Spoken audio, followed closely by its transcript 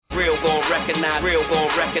real gon' recognize, real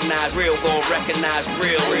gon' recognize, real gon' recognize,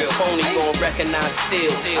 real, real phony gon' recognize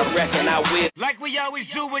still. I reckon I will. Like we always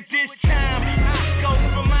do at this time, I go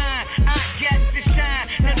for mine, I got to shine.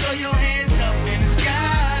 Now throw your hands up in the sky.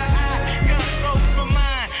 I go for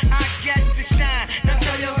mine, I got to shine. Now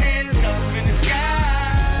throw your hands up in the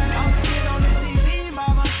sky. I'ma get on the TV,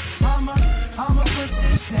 mama, I'ma put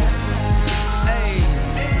this down.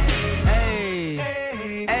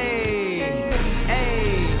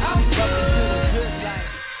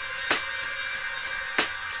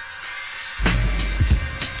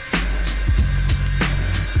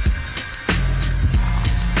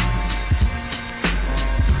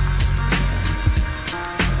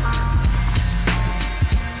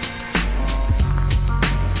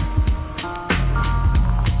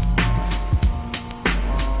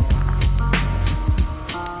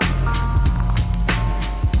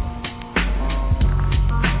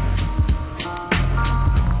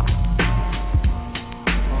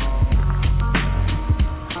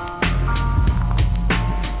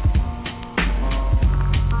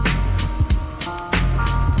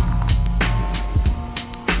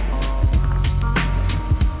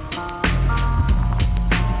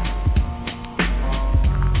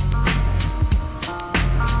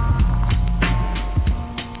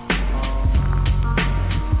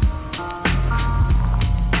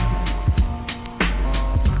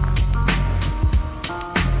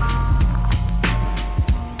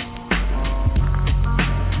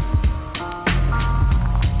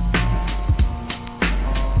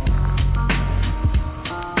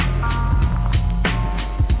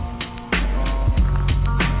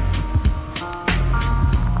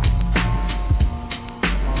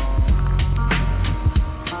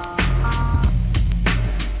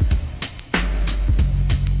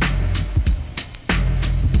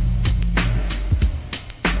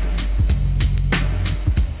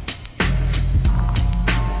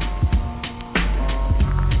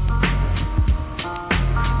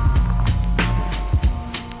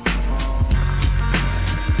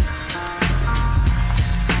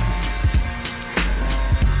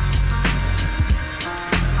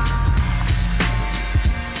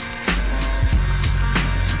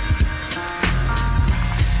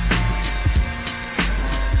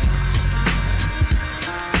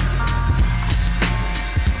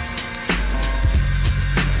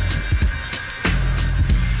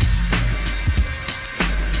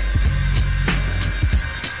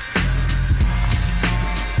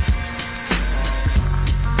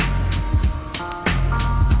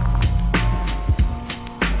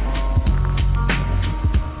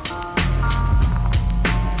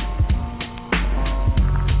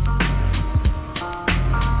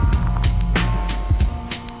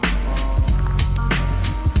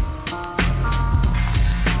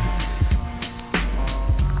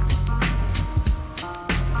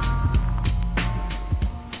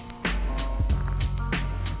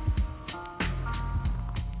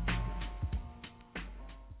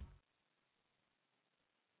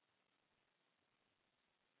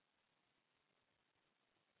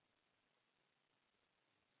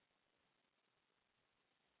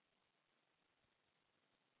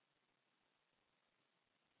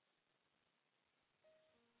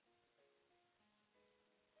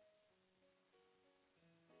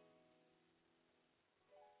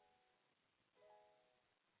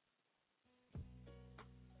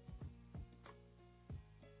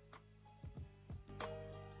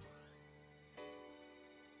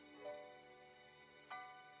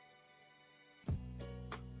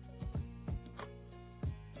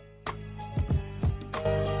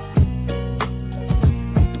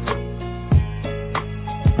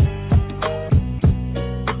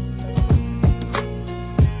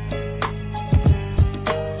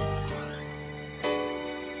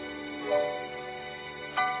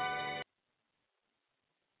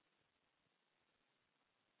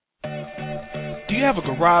 Do you have a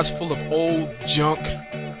garage full of old junk?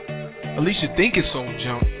 At least you think it's old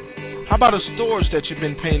junk. How about a storage that you've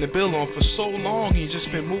been paying the bill on for so long and you've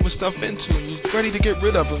just been moving stuff into and you're ready to get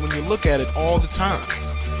rid of it when you look at it all the time?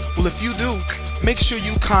 Well, if you do, make sure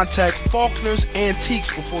you contact Faulkner's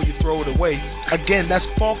Antiques before you throw it away. Again, that's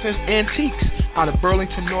Faulkner's Antiques out of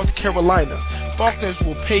Burlington, North Carolina. Faulkner's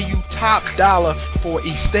will pay you top dollar for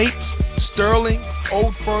estates, sterling,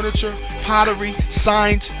 old furniture, pottery,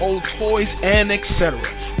 signs, old toys, and etc.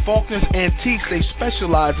 Faulkner's Antiques, they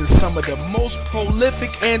specialize in some of the most prolific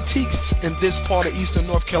antiques in this part of Eastern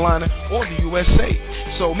North Carolina or the USA.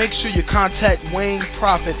 So make sure you contact Wayne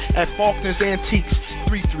Prophet at Faulkner's Antiques,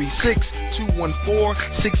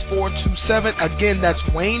 336-214-6427. Again, that's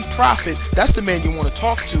Wayne Prophet. That's the man you want to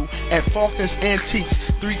talk to at Faulkner's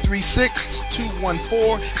Antiques,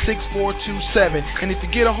 336-214-6427. And if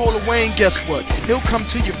you get a hold of Wayne, guess what? He'll come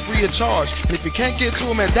to you free of charge. And if you can't get to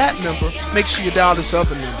him at that number, make sure you dial this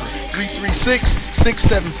other number,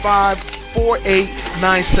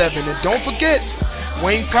 336-675-4897. And don't forget,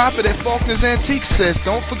 Wayne Prophet at Faulkner's Antiques says,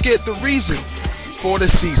 don't forget the reason for the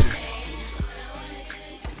season.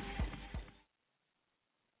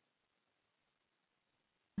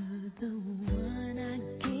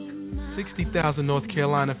 60,000 North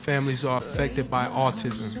Carolina families are affected by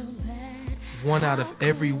autism. 1 out of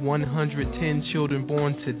every 110 children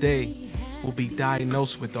born today will be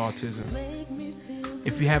diagnosed with autism.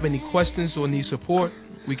 If you have any questions or need support,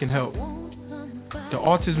 we can help. The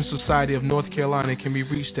Autism Society of North Carolina can be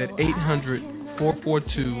reached at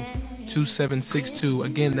 800-442-2762.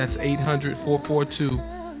 Again, that's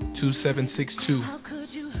 800-442-2762.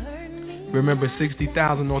 Remember,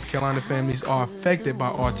 60,000 North Carolina families are affected by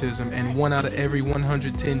autism, and 1 out of every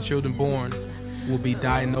 110 children born will be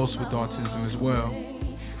diagnosed with autism as well.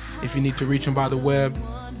 If you need to reach them by the web,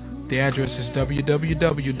 the address is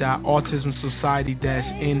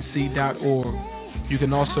www.autismsociety-nc.org. You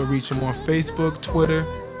can also reach them on Facebook, Twitter,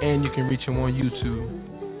 and you can reach them on YouTube.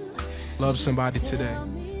 Love somebody today.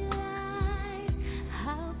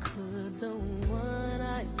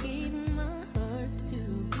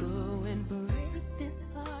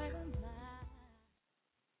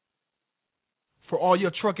 For all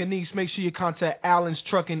your trucking needs, make sure you contact Allen's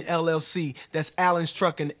Trucking LLC. That's Allen's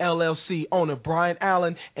Trucking LLC, owner Brian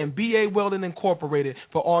Allen and BA Welding Incorporated.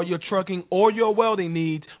 For all your trucking or your welding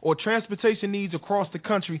needs or transportation needs across the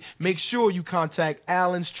country, make sure you contact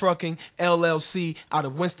Allen's Trucking LLC out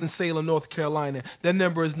of Winston-Salem, North Carolina. Their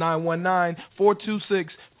number is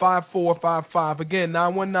 919-426-5455. Again,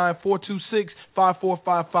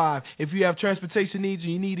 919-426-5455. If you have transportation needs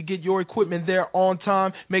and you need to get your equipment there on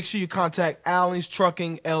time, make sure you contact Allen's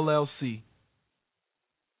Trucking LLC.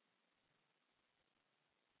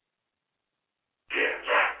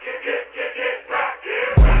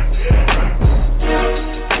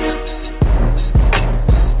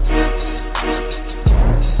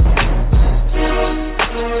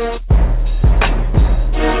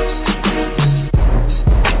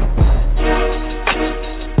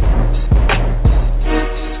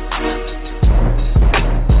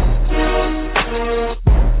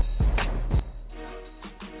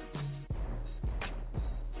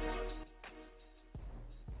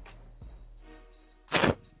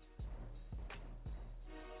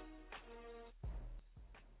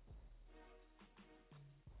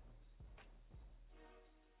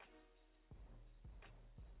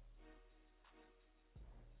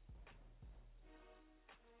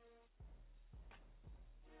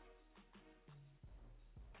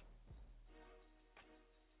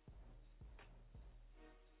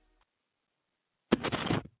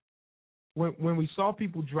 When we saw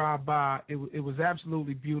people drive by, it was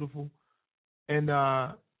absolutely beautiful, and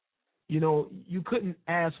you couldn't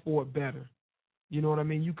ask for it better. You know what I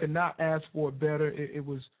mean? You could not ask for it better. It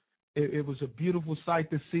was a beautiful sight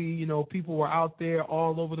to see. You know, people were out there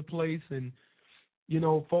all over the place, and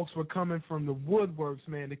folks were coming from the woodworks,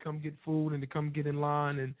 man, to come get food and to come get in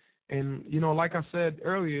line, and like I said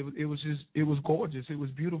earlier, it was gorgeous. It was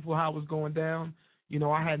beautiful how it was going down.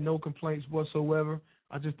 I had no complaints whatsoever.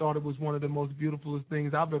 I just thought it was one of the most beautiful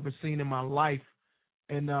things I've ever seen in my life,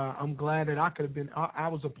 and I'm glad that I could have been. I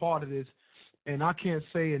was a part of this, and I can't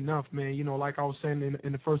say enough, man. Like I was saying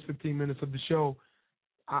in the first 15 minutes of the show,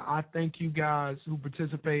 I thank you guys who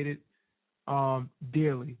participated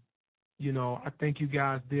dearly. I thank you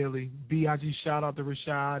guys dearly. BIG, shout out to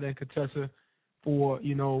Rashad and Contessa for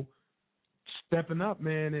stepping up,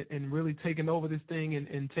 man, and really taking over this thing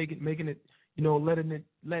and making it, letting it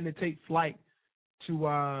take flight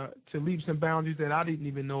to leaps and boundaries that I didn't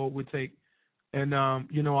even know it would take. And, a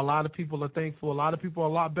lot of people are thankful. A lot of people are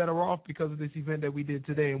a lot better off because of this event that we did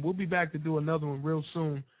today. And we'll be back to do another one real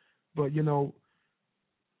soon. But,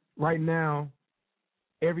 right now,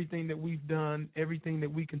 everything that we've done, everything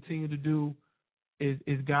that we continue to do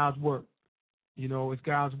is God's work. It's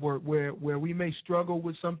God's work where we may struggle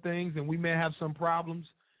with some things and we may have some problems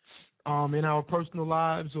in our personal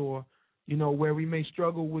lives or, where we may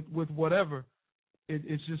struggle with whatever.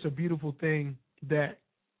 It's just a beautiful thing that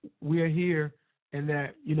we're here and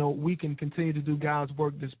that, we can continue to do God's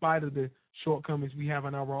work despite of the shortcomings we have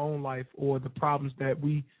in our own life or the problems that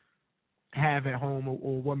we have at home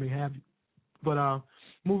or what may have you. But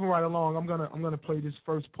moving right along, I'm gonna play this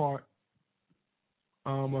first part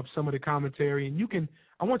of some of the commentary, and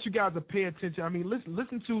I want you guys to pay attention. I mean,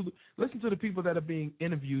 listen to the people that are being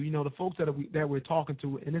interviewed. The folks that we're talking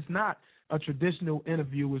to, and it's not a traditional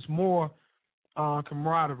interview. It's more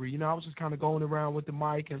camaraderie. I was just kind of going around with the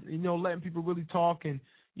mic and, letting people really talk and,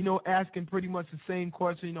 asking pretty much the same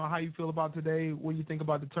question, how you feel about today, what you think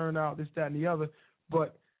about the turnout, this, that, and the other.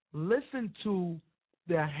 But listen to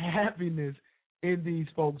the happiness in these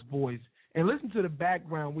folks' voice. And listen to the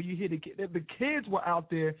background where you hear the kids were out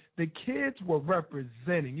there. The kids were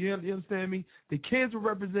representing. You understand me? The kids were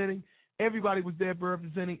representing. Everybody was there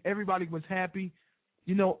representing. Everybody was happy.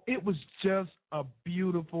 It was just a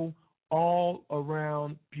beautiful,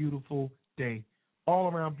 all-around beautiful day.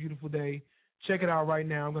 All-around beautiful day. Check it out right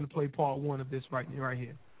now. I'm going to play part one of this right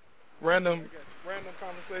here. Random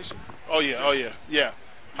conversation. Oh yeah.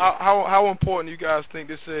 How important you guys think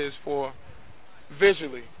this is for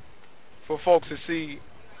visually for folks to see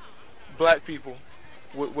black people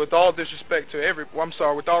with all disrespect to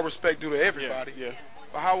with all respect due to everybody. Yeah.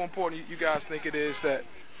 But how important you guys think it is that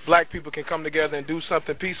black people can come together and do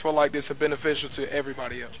something peaceful like this and beneficial to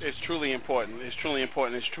everybody else? It's truly important. It's truly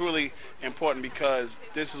important because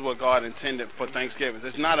this is what God intended for Thanksgiving.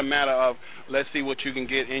 It's not a matter of let's see what you can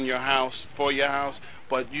get in your house for your house,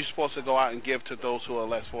 but you're supposed to go out and give to those who are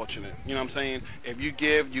less fortunate. You know what I'm saying? If you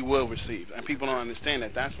give, you will receive. And people don't understand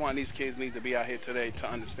that. That's why these kids need to be out here today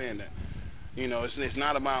to understand that. It's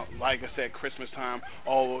not about, like I said, Christmas time,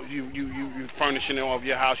 you furnishing all of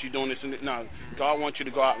your house, you doing this and that. No, God wants you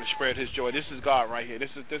to go out and spread his joy. This is God right here.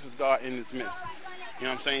 This is God in his midst. You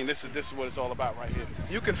know what I'm saying? This is what it's all about right here.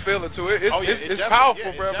 You can feel it too. It's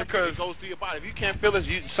powerful, bro, because it goes to your body. If you can't feel it,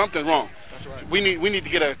 something's wrong. That's right. We need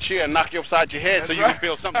to get a chair and knock you upside your head so you can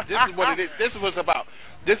feel something. This is what it is. This is what it's about.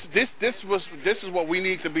 This is what we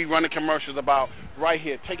need to be running commercials about right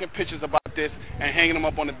here, taking pictures about this and hanging them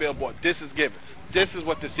up on the billboard. This is giving. This is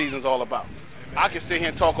what the season's all about. I can sit here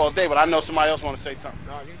and talk all day, but I know somebody else want to say something.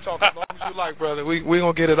 No, you can talk as long as you like, brother. We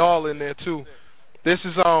gonna get it all in there too. This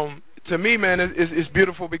is to me, man, it's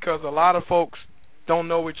beautiful because a lot of folks don't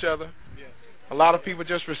know each other. A lot of people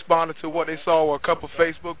just responded to what they saw, or a couple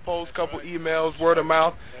Facebook posts, couple emails, word of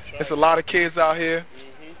mouth. It's a lot of kids out here.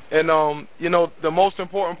 And, the most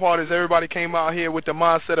important part is everybody came out here with the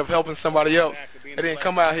mindset of helping somebody else. They didn't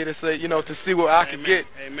come out here to say, to see what I could get.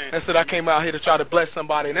 Amen. Instead, I came out here to try to bless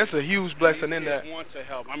somebody, and that's a huge blessing in that. Want to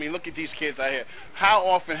help. I mean, look at these kids out here.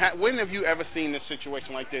 When have you ever seen a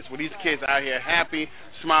situation like this, where these kids out here happy,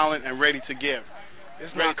 smiling, and ready to give?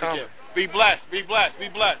 It's not common. Be blessed. Be blessed.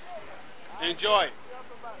 Be blessed. Enjoy.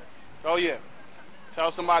 Oh, yeah.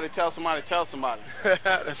 Tell somebody.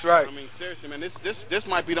 That's right. I mean, seriously, man, this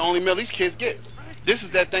might be the only meal these kids get. This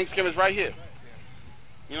is that Thanksgiving right here.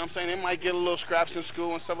 You know what I'm saying? They might get a little scraps in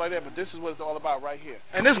school and stuff like that, but this is what it's all about right here.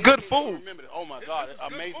 And it's good food. Remember that. Oh, my God.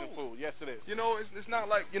 Amazing food. Yes, it is. It's not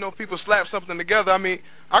like, people slap something together. I mean,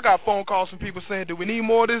 I got phone calls from people saying, do we need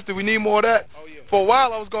more of this? Do we need more of that? Oh, yeah. For a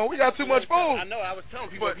while, I was going, we got too much food. I know. I was telling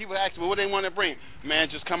people, people ask me what they want to bring. Man,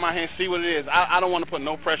 just come out here and see what it is. I don't want to put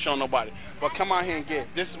no pressure on nobody, but come out here and get.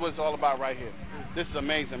 This is what it's all about right here. This is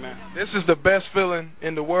amazing, man. This is the best feeling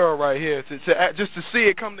in the world right here, just to see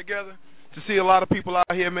it come together. To see a lot of people out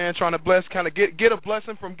here, man, trying to bless, kind of get a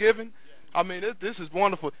blessing from giving. I mean, this is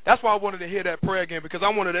wonderful. That's why I wanted to hear that prayer again, because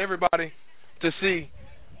I wanted everybody to see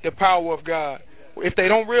the power of God. If they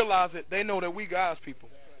don't realize it, they know that we God's people,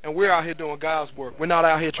 and we're out here doing God's work. We're not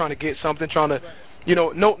out here trying to get something, trying to,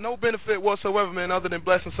 no benefit whatsoever, man, other than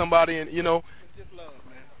blessing somebody and, Just love,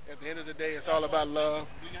 man. At the end of the day, it's all about love,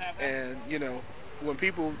 and, when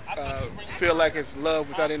people feel like it's love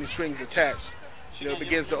without any strings attached, it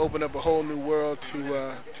begins to open up a whole new world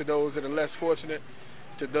to those that are less fortunate,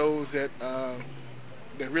 to those that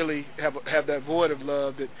really have that void of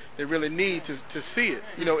love that they really need to see it,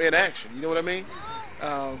 in action. You know what I mean?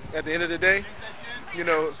 At the end of the day,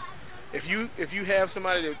 if you have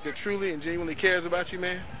somebody that truly and genuinely cares about you,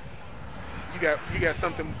 man, you got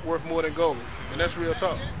something worth more than gold, and that's real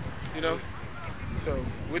talk. So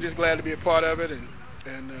we're just glad to be a part of it,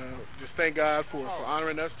 and just thank God for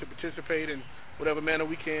honoring us to participate in whatever manner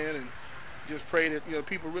we can, and just pray that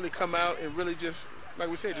people really come out and really just, like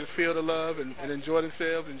we said, just feel the love and enjoy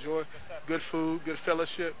themselves, enjoy good food, good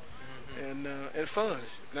fellowship, and fun.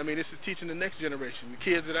 And I mean, this is teaching the next generation. The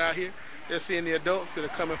kids that are out here, they're seeing the adults that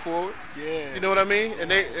are coming forward. Yeah. You know what I mean? And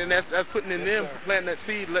that's putting in them, planting that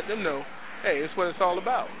seed, let them know, hey, it's what it's all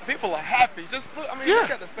about. People are happy. Look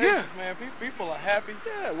at the faces, man. People are happy.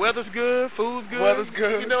 Yeah, weather's good, food's good. Weather's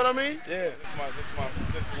good. You know what I mean? Yeah. This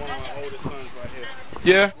is one of my oldest sons right here.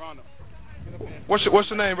 Yeah. Rondo. What's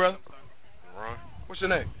your name, brother? Ron. What's your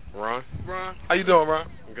name? Ron. How you doing, Ron?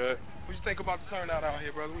 Good. What you think about the turnout out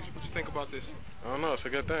here, brother? What you think about this? I don't know. It's a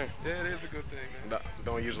good thing. Yeah, it is a good thing, man.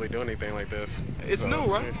 Don't usually do anything like this. It's new,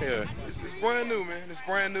 right? Yeah. It's brand new, man. It's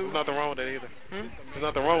brand new. There's nothing wrong with it either. Hmm? There's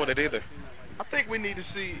nothing wrong with it either. I think we need to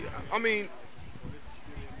see. I mean,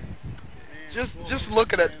 just look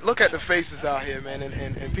at the faces out here, man,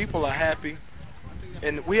 and people are happy.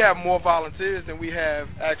 And we have more volunteers than we have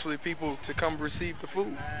actually people to come receive the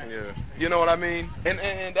food. Yeah. You know what I mean?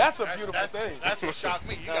 And that's a beautiful thing. That's what shocked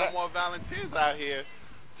me. You got more volunteers out here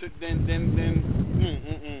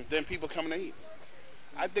than people coming to eat.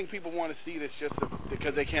 I think people want to see this just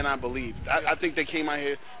because they cannot believe. I think they came out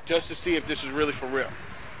here just to see if this is really for real.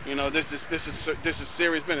 You know, this is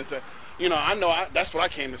serious business. I know that's what I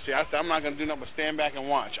came to see. I said I'm not going to do nothing but stand back and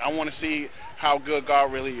watch. I want to see how good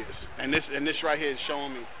God really is, and this right here is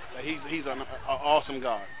showing me that He's an awesome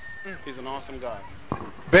God. He's an awesome God.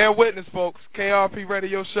 Bear witness, folks. KRP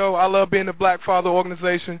Radio Show. I love being the Black Father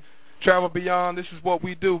Organization. Travel Beyond. This is what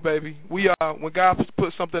we do, baby. We when God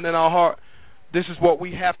puts something in our heart, this is what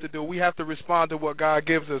we have to do. We have to respond to what God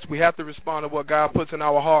gives us. We have to respond to what God puts in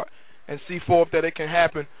our heart and see forth that it can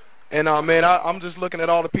happen. And man, I'm just looking at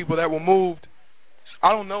all the people that were moved.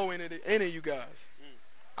 I don't know any of you guys.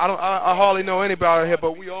 I hardly know anybody out here,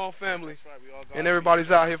 but we all family, and everybody's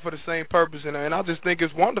out here for the same purpose. And I just think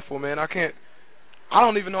it's wonderful, man. I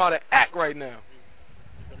don't even know how to act right now.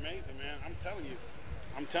 It's amazing, man. I'm telling you.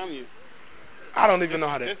 I don't even know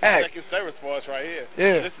how to act. This is second service for us right here.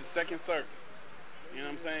 Yeah. This is second service. You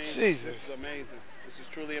know what I'm saying? Jesus. This is amazing. This is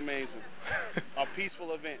truly amazing. A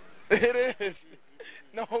peaceful event. It is.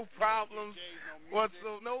 No problems.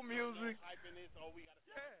 No music.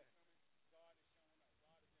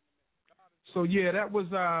 So yeah, that was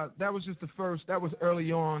just the first. That was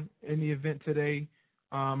early on in the event today.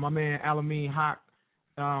 My man Alameen Hawk,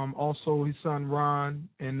 also his son Ron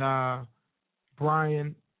and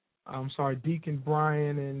Brian. Deacon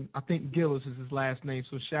Brian, and I think Gillis is his last name.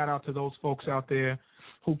 So shout out to those folks out there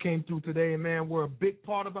who came through today. And man, we're a big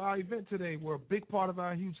part of our event today. We're a big part of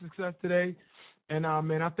our huge success today. And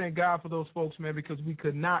man, I thank God for those folks, man, because we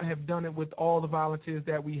could not have done it with all the volunteers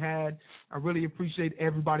that we had. I really appreciate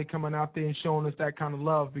everybody coming out there and showing us that kind of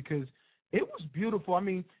love because it was beautiful. I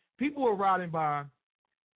mean, people were riding by,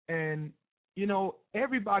 and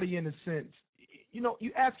everybody in a sense,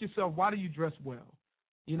 you ask yourself, why do you dress well?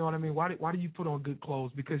 You know what I mean? Why do you put on good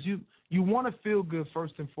clothes? Because you want to feel good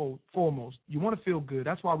first and foremost. You want to feel good.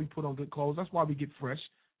 That's why we put on good clothes. That's why we get fresh.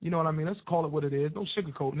 You know what I mean? Let's call it what it is. No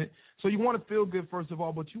sugarcoating it. So you want to feel good first of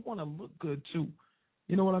all, but you want to look good too.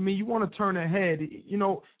 You know what I mean? You want to turn ahead.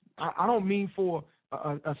 I don't mean for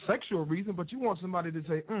a sexual reason, but you want somebody to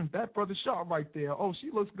say, that brother sharp right there. Oh, she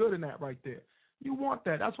looks good in that right there. You want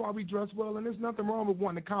that. That's why we dress well, and there's nothing wrong with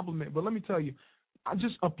wanting to compliment. But let me tell you, I'm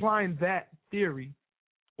just applying that theory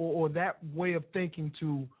or that way of thinking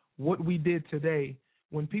to what we did today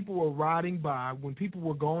when people were riding by, when people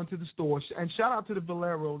were going to the store. And shout out to the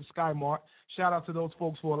Valero, the Sky Mart. Shout out to those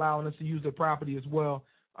folks for allowing us to use their property as well.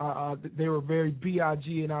 They were very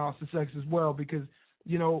BIG in our success as well because,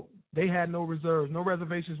 they had no reserves, no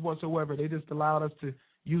reservations whatsoever. They just allowed us to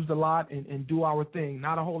use the lot and do our thing.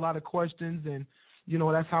 Not a whole lot of questions, and,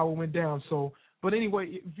 that's how it went down. So, but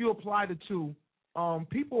anyway, if you apply the two,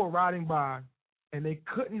 people were riding by, and they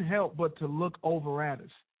couldn't help but to look over at us.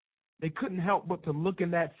 They couldn't help but to look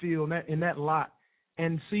in that field, in that lot,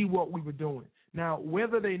 and see what we were doing. Now,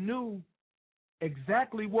 whether they knew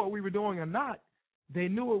exactly what we were doing or not, they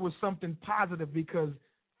knew it was something positive because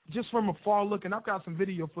just from afar looking, I've got some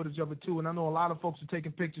video footage of it too, and I know a lot of folks are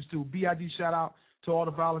taking pictures too. BIG shout out to all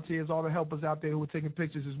the volunteers, all the helpers out there who were taking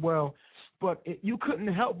pictures as well. But you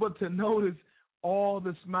couldn't help but to notice all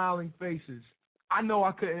the smiling faces. I know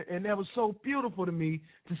I couldn't, and that was so beautiful to me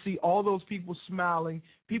to see all those people smiling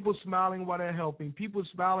while they're helping, people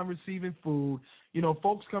smiling, receiving food,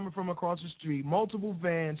 folks coming from across the street, multiple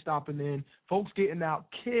vans stopping in, folks getting out,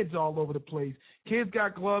 kids all over the place. Kids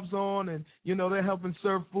got gloves on, and, they're helping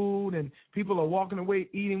serve food, and people are walking away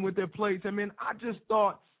eating with their plates. I mean, I just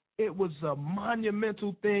thought it was a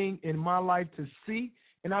monumental thing in my life to see,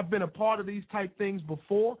 and I've been a part of these type things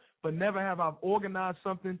before, but never have I organized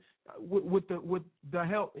something with the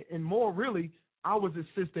help, and more really, I was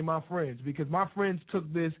assisting my friends because my friends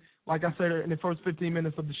took this, like I said in the first 15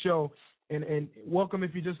 minutes of the show, and welcome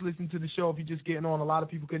if you just listen to the show, if you're just getting on. A lot of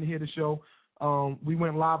people couldn't hear the show. We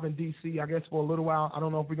went live in D.C., I guess, for a little while. I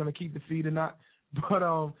don't know if we're going to keep the feed or not, but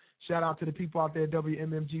shout out to the people out there at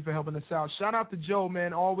WMMG for helping us out. Shout out to Joe,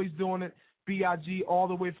 man, always doing it. BIG all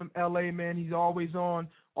the way from L.A., man. He's always on,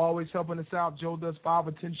 always helping us out. Joe does 5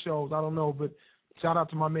 or 10 shows. I don't know, but shout out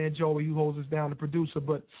to my man Joey who holds us down, the producer.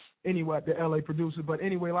 But anyway, the L.A. producer. But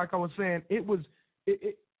anyway, like I was saying,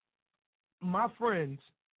 my friends,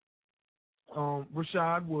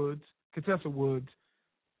 Rashad Woods, Contessa Woods,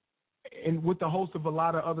 and with the host of a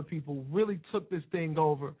lot of other people, really took this thing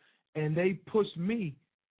over and they pushed me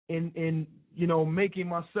in making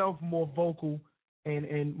myself more vocal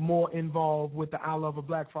and more involved with the I Love a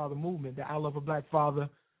Black Father movement, the I Love a Black Father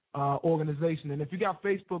organization. And if you got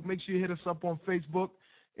Facebook, make sure you hit us up on Facebook.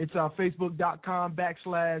 It's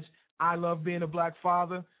facebook.com/I Love Being a Black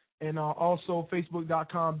Father, and also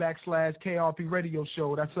facebook.com/KRP Radio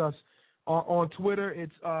Show. That's us. On Twitter,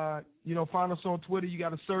 it's find us on Twitter. You got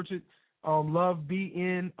to search it. Love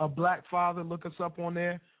Being a Black Father. Look us up on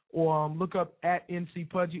there, or look up at NC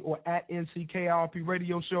Pudgy or at NCKRP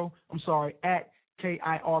Radio Show. I'm sorry, at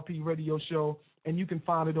KIRP Radio Show, and you can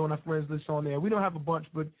find it on our friends list on there. We don't have a bunch,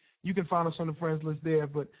 but you can find us on the friends list there.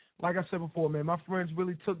 But like I said before, man, my friends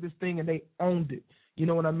really took this thing and they owned it. You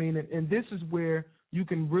know what I mean? And this is where you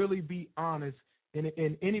can really be honest, and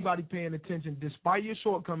anybody paying attention, despite your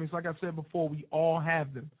shortcomings, like I said before, we all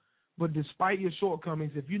have them. But despite your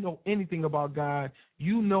shortcomings, if you know anything about God,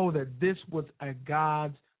 you know that this was a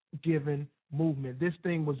God's-given movement. This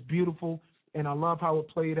thing was beautiful, and I love how it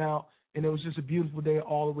played out, and it was just a beautiful day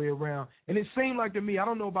all the way around. And it seemed like to me, I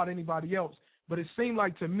don't know about anybody else, but it seemed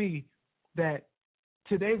like to me that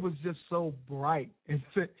today was just so bright. And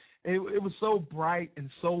it was so bright and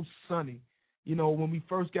so sunny. You know, when we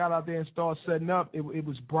first got out there and started setting up, it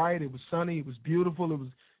was bright, it was sunny, it was beautiful, it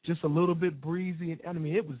was just a little bit breezy. And I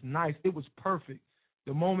mean, it was nice. It was perfect.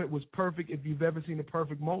 The moment was perfect if you've ever seen a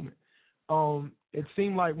perfect moment. It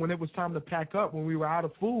seemed like when it was time to pack up, when we were out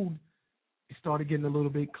of food, it started getting a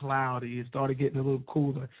little bit cloudy. It started getting a little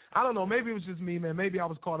cooler. I don't know. Maybe it was just me, man. Maybe I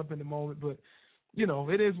was caught up in the moment. But, you know,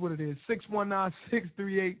 it is what it is.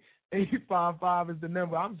 619-638-8555 is the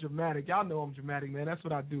number. I'm dramatic. Y'all know I'm dramatic, man. That's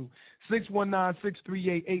what I do.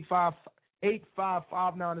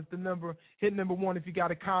 619-638-8559 is the number. Hit number 1 if you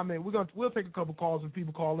got a comment. We'll take a couple calls when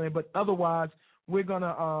people call in. But otherwise, we're going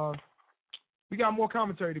to we got more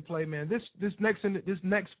commentary to play, man. This next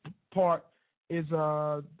part is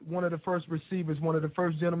one of the first receivers, one of the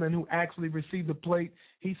first gentlemen who actually received the plate.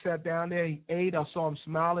 He sat down there, he ate. I saw him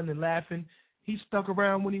smiling and laughing. He stuck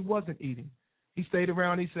around when he wasn't eating. He stayed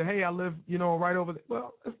around. He said, "Hey, I live, right over there."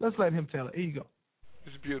 Well, let's let him tell it. Here you go.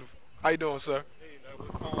 It's beautiful. How you doing, sir? Hey,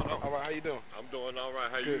 what's going on? All right, how you doing? I'm doing all right.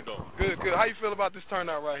 How you doing? Good. How you feel about this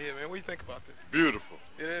turnout right here, man? What do you think about this? Beautiful.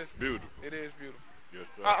 It is? Beautiful. It is beautiful. Yes,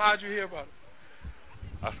 sir. How'd you hear about it?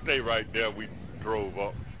 I stay right there. We drove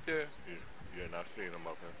up. Yeah, and I seen them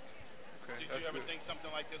up here. Okay. Did you ever think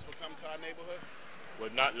something like this would come to our neighborhood?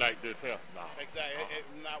 Well, not like this here, no. Exactly.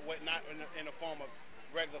 Not in the form of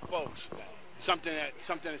regular folks. Something that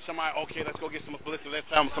somebody, okay, let's go get some publicity. Let's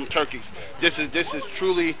have some turkeys. This is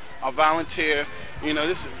truly a volunteer.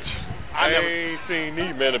 This is. I ain't seen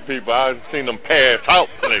these many people. I've seen them pass out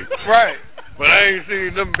plates. Right. But I ain't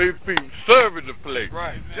seen them big people serving the plate.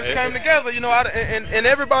 Right. Just came together, and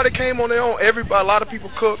everybody came on their own. A lot of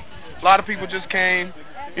people cooked. A lot of people just came.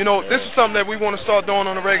 This is something that we want to start doing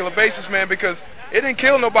on a regular basis, man, because it didn't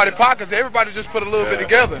kill nobody's pockets. Everybody just put a little bit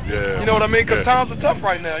together. Yeah. You know what I mean? Because times are tough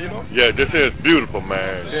right now, Yeah, this is beautiful,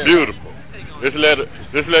 man. Yeah. Beautiful. Just let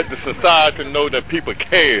the society know that people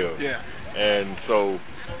care. Yeah. And so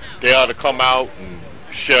they ought to come out and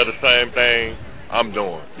share the same thing I'm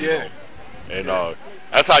doing. Yeah. And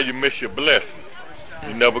that's how you miss your blessing.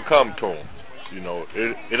 You never come to them.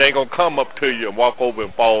 It ain't going to come up to you and walk over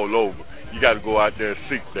and fall over. You got to go out there and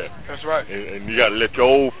seek that. That's right. And you got to let your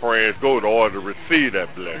old friends go in order to receive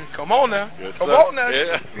that blessing. Come on now. Yes, Come sir. on now.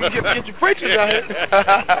 Yeah. You get your preachers out here.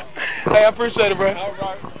 Hey, I appreciate it, bro. All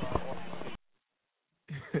right.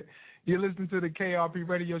 You're listening to the KRP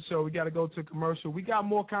Radio Show. We got to go to commercial. We got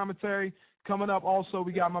more commentary coming up. Also,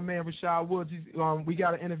 we got my man Rashad Woods. We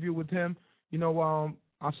got an interview with him.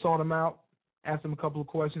 I sought him out, asked him a couple of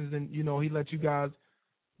questions, and, he let you guys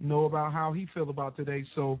know about how he feel about today.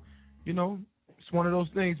 So, it's one of those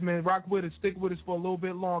things, man. Rock with us. Stick with us for a little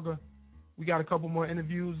bit longer. We got a couple more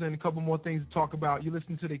interviews and a couple more things to talk about. You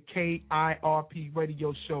listen to the KIRP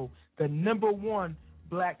Radio Show, the #1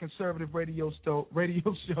 black conservative radio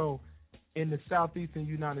show in the southeastern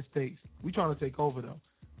United States. We trying to take over, though.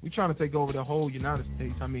 We trying to take over the whole United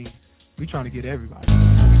States. I mean, we trying to get everybody.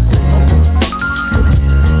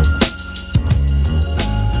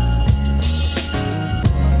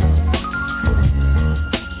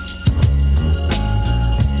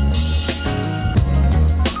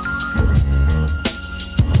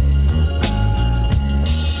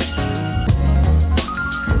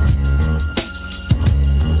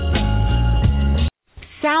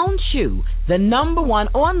 Sound Shoe, The number one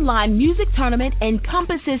online music tournament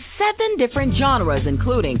encompasses 7 different genres,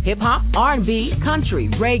 including hip-hop, R&B, country,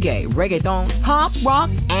 reggae, reggaeton, pop, rock,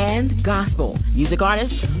 and gospel. Music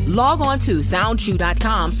artists, log on to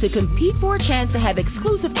SoundChew.com to compete for a chance to have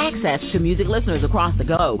exclusive access to music listeners across the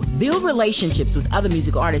globe. Build relationships with other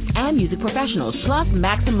music artists and music professionals, plus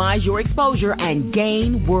maximize your exposure and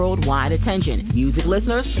gain worldwide attention. Music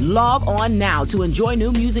listeners, log on now to enjoy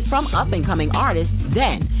new music from up-and-coming artists.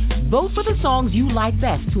 Then, vote for the songs you like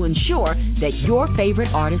best to ensure that your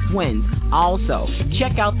favorite artist wins. Also,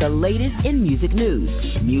 check out the latest in music news.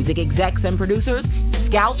 Music execs and producers,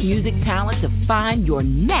 scout music talent to find your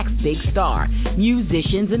next big star.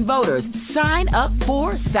 Musicians and voters, sign up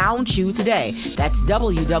for SoundChew today. That's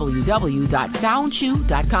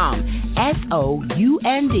www.soundchew.com.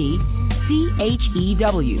 SOUNDCHEW.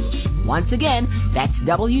 Once again, that's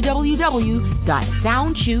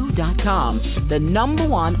www.soundchew.com, the number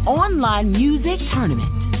one online music tournament.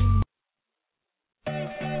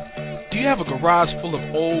 Do you have a garage full of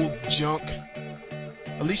old junk?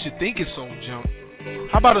 At least you think it's old junk.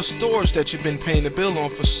 How about a storage that you've been paying the bill on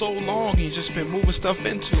for so long and you've just been moving stuff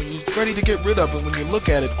into and you're ready to get rid of it when you look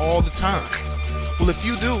at it all the time? Well, if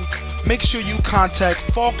you do, make sure you contact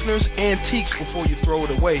Faulkner's Antiques before you throw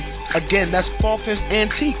it away. Again, that's Faulkner's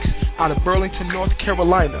Antiques out of Burlington, North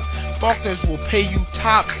Carolina. Faulkner's will pay you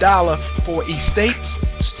top dollar for estates,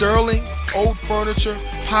 sterling, old furniture,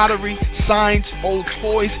 pottery, signs, old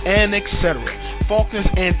toys, and etc. Faulkner's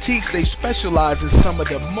Antiques, they specialize in some of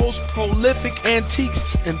the most prolific antiques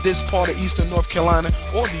in this part of Eastern North Carolina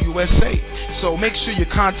or the USA. So make sure you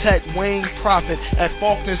contact Wayne Prophet at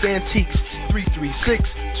Faulkner's Antiques,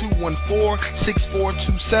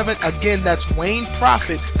 336-214-6427. Again, that's Wayne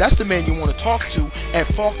Prophet. That's the man you want to talk to at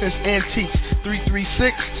Faulkner's Antiques,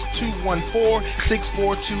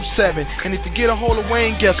 336-214-6427. And if you get a hold of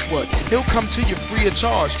Wayne, guess what? He'll come to you free of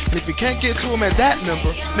charge. And if you can't get to him at that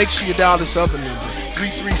number, make sure you dial this other number,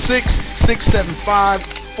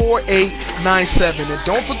 336-675-4897. And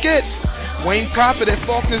don't forget, Wayne Prophet at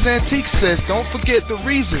Faulkner's Antiques says, don't forget the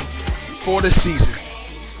reason for the season.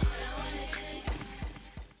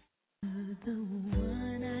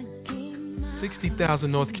 60,000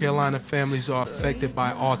 North Carolina families are affected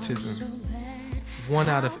by autism. 1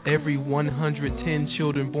 out of every 110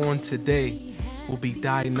 children born today will be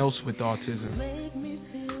diagnosed with autism.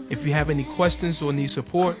 If you have any questions or need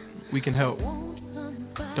support, we can help.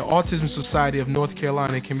 The Autism Society of North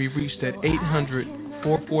Carolina can be reached at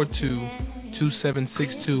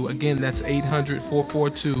 800-442-2762. Again, that's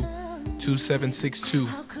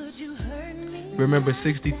 800-442-2762. Remember,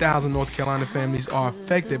 60,000 North Carolina families are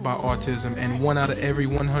affected by autism, and 1 out of every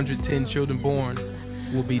 110 children born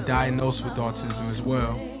will be diagnosed with autism as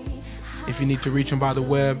well. If you need to reach them by the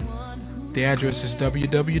web, the address is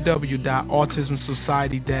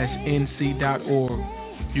www.autismsociety-nc.org.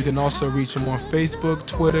 You can also reach them on Facebook,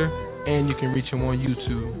 Twitter, and you can reach them on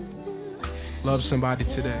YouTube. Love somebody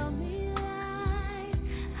today.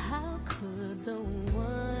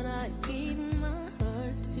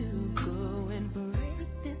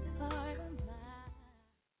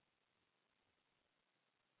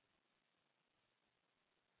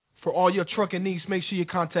 For all your trucking needs, make sure you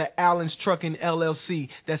contact Allen's Trucking LLC.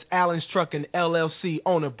 That's Allen's Trucking LLC,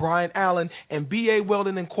 owner Brian Allen and BA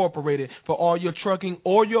Welding Incorporated. For all your trucking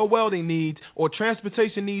or your welding needs or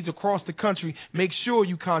transportation needs across the country, make sure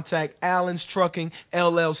you contact Allen's Trucking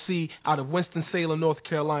LLC out of Winston-Salem, North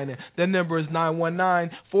Carolina. Their number is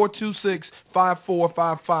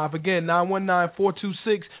 919-426-5455. Again,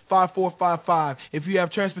 919-426-5455. If you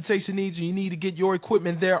have transportation needs and you need to get your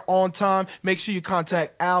equipment there on time, make sure you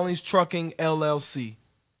contact Allen's Trucking LLC.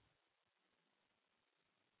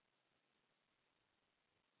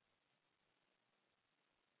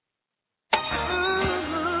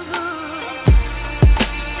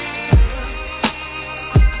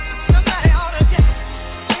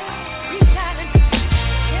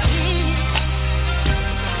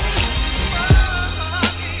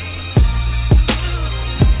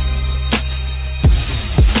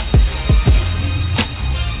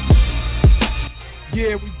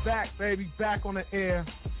 Yeah, we back, baby, back on the air.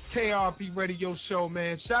 KRP Radio Show,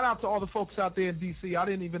 man. Shout out to all the folks out there in D.C. I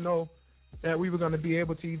didn't even know that we were going to be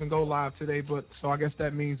able to even go live today, but so I guess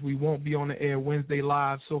that means we won't be on the air Wednesday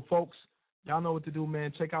live. So, folks, y'all know what to do,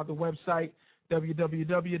 man. Check out the website,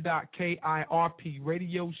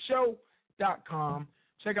 www.kirpradioshow.com.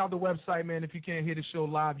 Check out the website, man. If you can't hear the show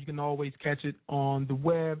live, you can always catch it on the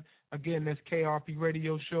web. Again, that's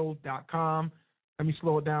kirpradioshow.com. Let me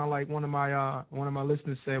slow it down like one of my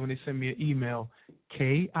listeners said when they sent me an email,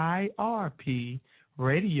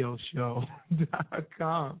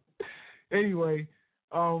 KIRPradioshow.com. Anyway,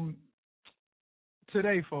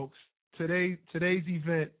 today, folks, today's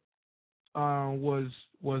event was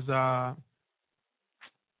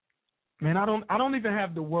man, I don't even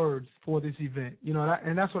have the words for this event, you know,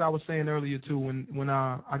 and that's what I was saying earlier too. When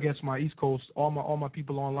I guess my East Coast, all my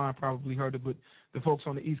people online probably heard it, but the folks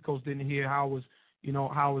on the East Coast didn't hear how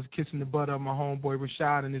I was kissing the butt of my homeboy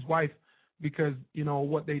Rashad and his wife, because you know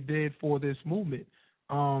what they did for this movement.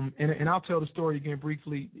 And I'll tell the story again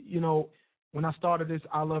briefly. You know, when I started this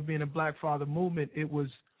I Love Being a Black Father movement,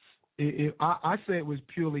 I say it was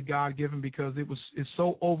purely God given, because it's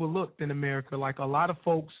so overlooked in America. Like, a lot of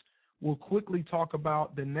folks will quickly talk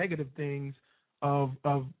about the negative things of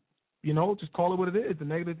you know, just call it what it is, the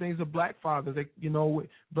negative things of black fathers. You know,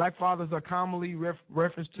 black fathers are commonly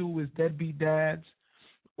referenced to as deadbeat dads,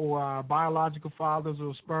 or biological fathers,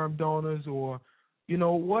 or sperm donors, or, you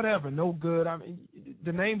know, whatever, no good. I mean,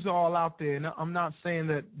 the names are all out there. And I'm not saying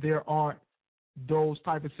that there aren't those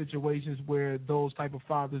type of situations where those type of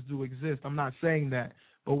fathers do exist. I'm not saying that.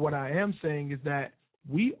 But what I am saying is that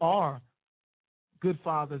we are good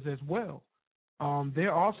fathers as well.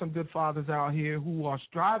 There are some good fathers out here who are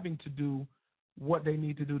striving to do what they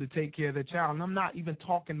need to do to take care of their child. And I'm not even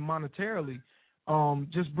talking monetarily.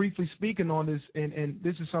 Just briefly speaking on this, and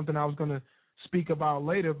this is something I was going to speak about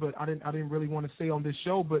later, but I didn't really want to say on this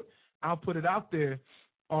show, but I'll put it out there.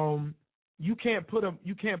 You can't put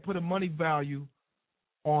a money value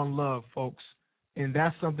on love, folks, and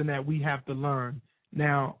that's something that we have to learn.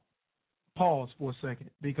 Now, pause for a second,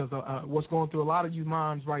 because what's going through a lot of you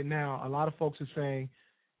minds right now, a lot of folks are saying,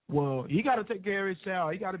 well, he got to take care of his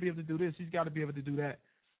child. He got to be able to do this. He's got to be able to do that.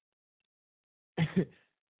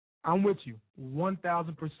 I'm with you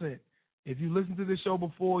 1,000%. If you listened to this show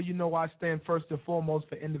before, you know I stand first and foremost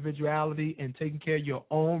for individuality and taking care of your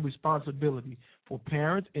own responsibility for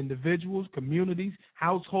parents, individuals, communities,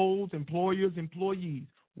 households, employers, employees.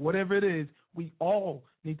 Whatever it is, we all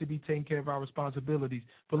need to be taking care of our responsibilities.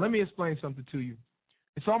 But let me explain something to you.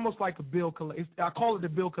 It's almost like a bill collector. I call it the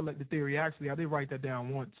bill collector theory. Actually, I did write that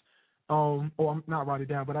down once. Or I'm not write it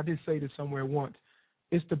down, but I did say this somewhere once.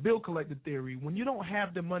 It's the bill collector theory. When you don't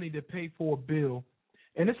have the money to pay for a bill,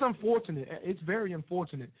 and it's unfortunate, it's very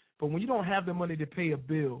unfortunate, but when you don't have the money to pay a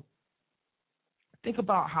bill, think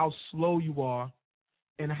about how slow you are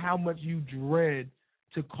and how much you dread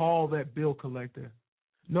to call that bill collector.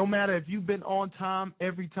 No matter if you've been on time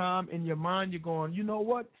every time, in your mind you're going, you know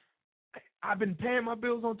what, I've been paying my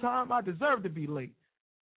bills on time, I deserve to be late.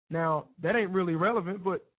 Now, that ain't really relevant,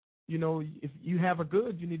 but, you know, if you have a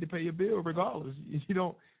good, you need to pay your bill regardless.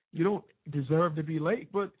 You don't deserve to be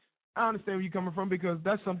late, but I understand where you're coming from, because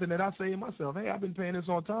that's something that I say to myself. Hey, I've been paying this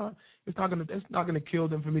on time. It's not gonna kill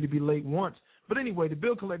them for me to be late once. But anyway, the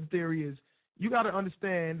bill collector theory is, you got to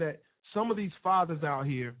understand that some of these fathers out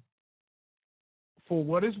here, for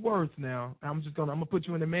what it's worth now, I'm gonna put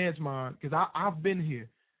you in the man's mind, because I've been here.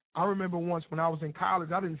 I remember once when I was in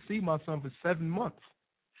college, I didn't see my son for 7 months.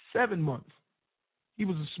 7 months. He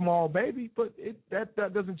was a small baby, but that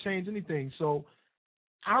doesn't change anything. So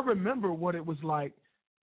I remember what it was like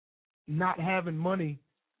not having money,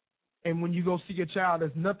 and when you go see your child,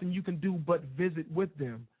 there's nothing you can do but visit with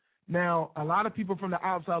them. Now, a lot of people from the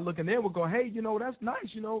outside looking in will go, hey, you know, that's nice.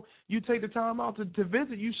 You know, you take the time out to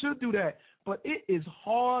visit. You should do that. But it is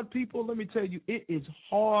hard, people. Let me tell you, it is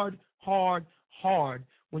hard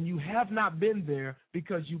when you have not been there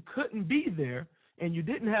because you couldn't be there and you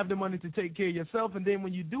didn't have the money to take care of yourself. And then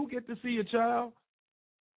when you do get to see your child,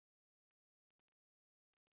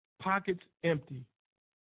 pockets empty.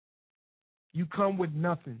 You come with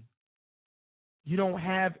nothing. You don't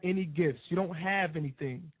have any gifts. You don't have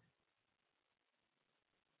anything.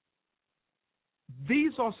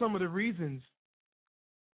 These are some of the reasons,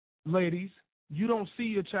 ladies, you don't see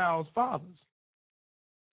your child's fathers.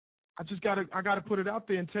 I gotta put it out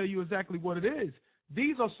there and tell you exactly what it is.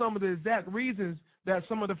 These are some of the exact reasons that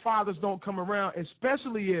some of the fathers don't come around,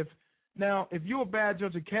 especially if you're a bad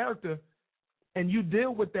judge of character and you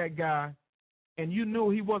deal with that guy and you knew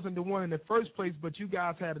he wasn't the one in the first place, but you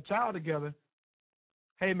guys had a child together,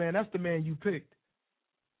 hey, man, that's the man you picked.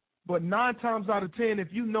 But 9 times out of 10, if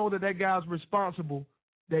you know that guy's responsible,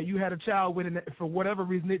 that you had a child with, and for whatever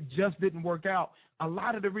reason it just didn't work out, a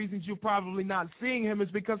lot of the reasons you're probably not seeing him is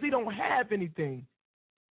because he don't have anything.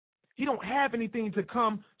 He don't have anything to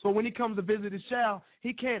come, so when he comes to visit his child,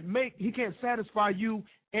 he can't satisfy you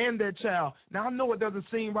and that child. Now, I know it doesn't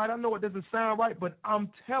seem right. I know it doesn't sound right, but I'm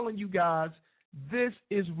telling you guys, this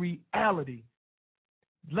is reality.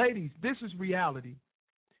 Ladies, this is reality.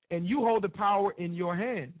 And you hold the power in your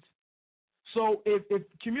hands. So if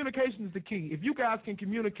communication is the key, if you guys can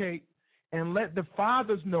communicate and let the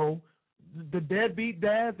fathers know the deadbeat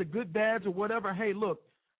dads, the good dads or whatever, hey, look,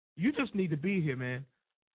 you just need to be here, man.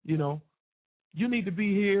 You know, you need to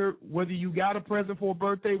be here whether you got a present for a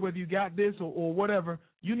birthday, whether you got this or whatever.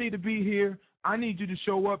 You need to be here. I need you to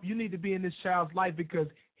show up. You need to be in this child's life because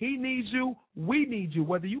he needs you. We need you.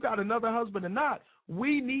 Whether you got another husband or not,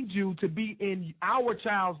 we need you to be in our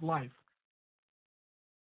child's life.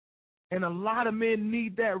 And a lot of men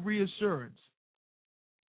need that reassurance.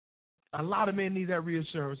 A lot of men need that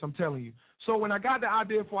reassurance, I'm telling you. So when I got the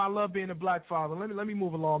idea for I love being a black father, let me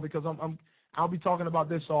move along because I'll be talking about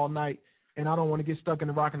this all night, and I don't want to get stuck in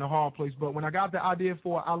the rock and the hard place. But when I got the idea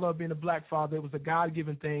for I love being a black father, it was a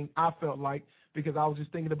God-given thing, I felt like, because I was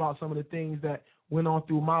just thinking about some of the things that went on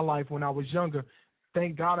through my life when I was younger.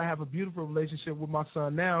 Thank God I have a beautiful relationship with my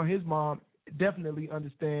son now. His mom definitely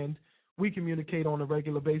understands. We communicate on a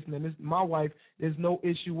regular basis, and my wife, there's no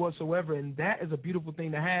issue whatsoever, and that is a beautiful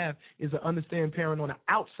thing to have, is an understanding parent on the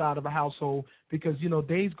outside of a household because, you know,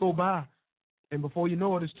 days go by, and before you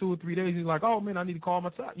know it, it's 2 or 3 days, he's like, oh, man, I need to call my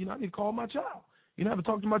child. I need to call my child. I haven't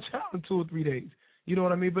talked to my child in 2 or 3 days. You know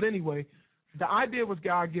what I mean? But anyway, the idea was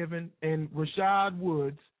God-given, and Rashad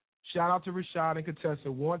Woods, shout out to Rashad and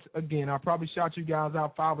Contessa once again. I probably shout you guys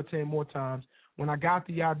out 5 or 10 more times. When I got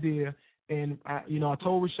the idea, and I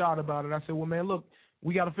told Rashad about it. I said, well, man, look,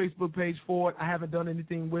 we got a Facebook page for it. I haven't done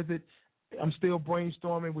anything with it. I'm still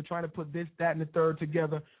brainstorming. We're trying to put this, that, and the third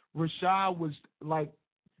together. Rashad was like,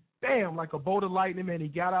 bam, like a bolt of lightning, man. He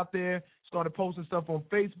got out there, started posting stuff on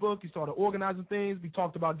Facebook. He started organizing things. We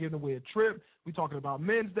talked about giving away a trip. We talking about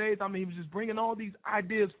men's days. I mean, he was just bringing all these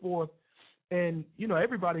ideas forth. And, you know,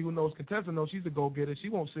 everybody who knows Contessa knows she's a go-getter. She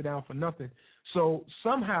won't sit down for nothing. So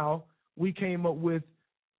somehow we came up with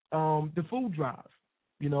the food drive.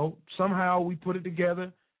 You know, somehow we put it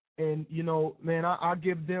together, and, you know, man, I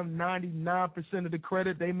give them 99% of the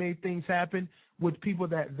credit. They made things happen with people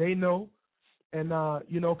that they know, and,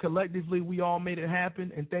 you know, collectively we all made it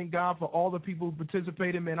happen, and thank God for all the people who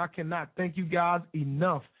participated. Man, I cannot thank you guys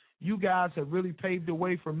enough. You guys have really paved the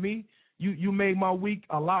way for me. You made my week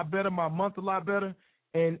a lot better, my month a lot better,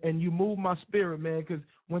 and you moved my spirit, man, because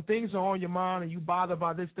when things are on your mind and you bother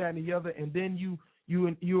by this, that, and the other, and then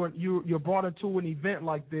you're brought into an event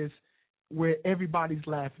like this where everybody's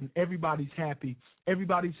laughing, everybody's happy,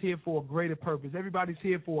 everybody's here for a greater purpose, everybody's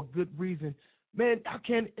here for a good reason. Man, I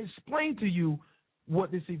can't explain to you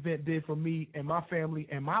what this event did for me and my family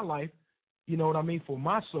and my life, you know what I mean, for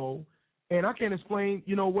my soul. And I can't explain,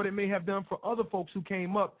 you know, what it may have done for other folks who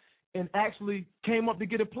came up and actually came up to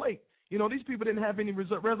get a plate. You know, these people didn't have any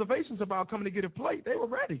reservations about coming to get a plate. They were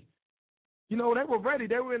ready. You know, they were ready.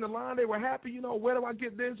 They were in the line. They were happy. You know, where do I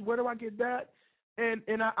get this? Where do I get that? And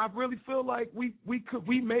I really feel like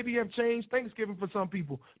we maybe have changed Thanksgiving for some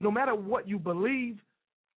people. No matter what you believe,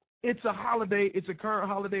 it's a holiday. It's a current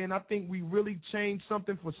holiday, and I think we really changed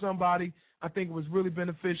something for somebody. I think it was really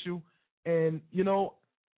beneficial. And, you know,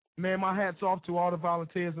 man, my hat's off to all the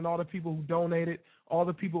volunteers and all the people who donated, all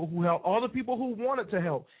the people who helped, all the people who wanted to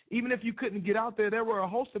help. Even if you couldn't get out there were a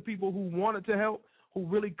host of people who wanted to help, who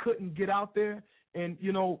really couldn't get out there. And,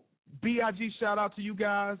 you know, BIG, shout out to you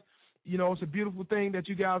guys. You know, it's a beautiful thing that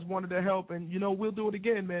you guys wanted to help. And, you know, we'll do it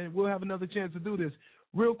again, man. We'll have another chance to do this.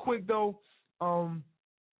 Real quick, though,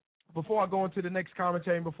 before I go into the next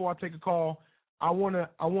commentary and before I take a call, I wanna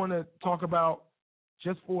talk about,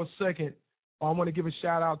 just for a second, I want to give a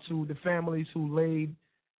shout-out to the families who laid,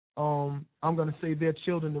 I'm going to say, their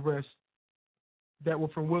children to rest, that were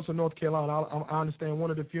from Wilson, North Carolina. I understand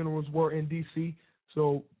one of the funerals were in D.C.,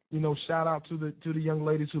 so, you know, shout out to the young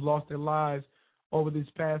ladies who lost their lives over these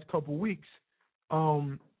past couple weeks.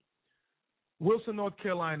 Wilson, North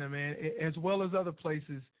Carolina, man, as well as other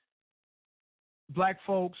places, black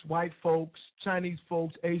folks, white folks, Chinese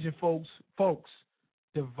folks, Asian folks,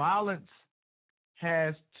 the violence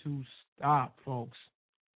has to stop, folks.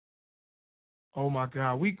 Oh my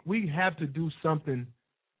God, we have to do something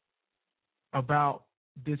about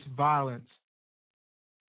this violence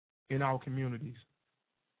in our communities,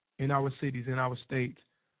 in our cities, in our states.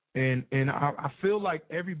 And I feel like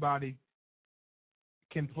everybody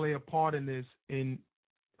can play a part in this. I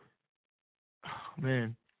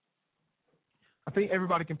think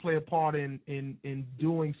everybody can play a part in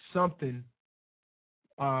doing something.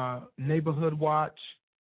 Neighborhood watch,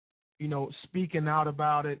 you know, speaking out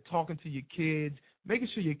about it, talking to your kids, making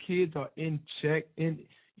sure your kids are in check, and,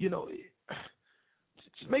 you know,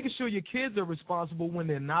 just making sure your kids are responsible when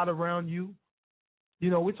they're not around you. You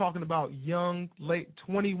know, we're talking about young, late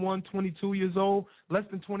 21, 22 years old, less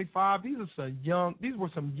than 25. These were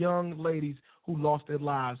some young ladies who lost their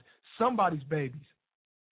lives. Somebody's babies.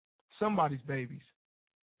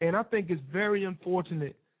 And I think it's very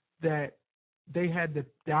unfortunate that they had to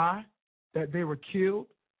die, that they were killed.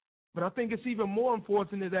 But I think it's even more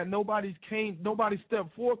unfortunate that nobody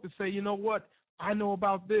stepped forth to say, you know what, I know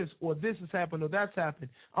about this, or this has happened, or that's happened.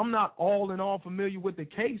 I'm not all in all familiar with the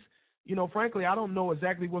case. You know, frankly, I don't know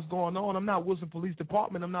exactly what's going on. I'm not Wilson Police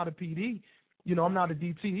Department. I'm not a PD. You know, I'm not a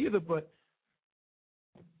DT either. But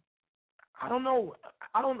I don't know.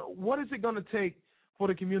 What is it going to take for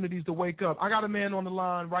the communities to wake up? I got a man on the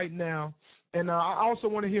line right now, and I also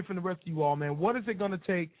want to hear from the rest of you all, man. What is it going to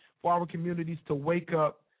take for our communities to wake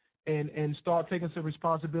up and start taking some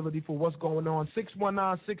responsibility for what's going on?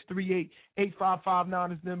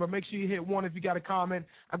 619-638-8559 is the number. Make sure you hit 1 if you got a comment.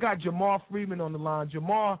 I got Jamar Freeman on the line.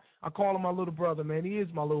 Jamar, I call him my little brother, man. He is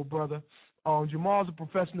my little brother. Jamar's a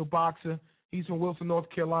professional boxer. He's from Wilson, North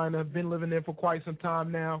Carolina. Been living there for quite some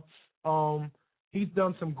time now. He's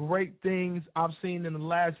done some great things I've seen in the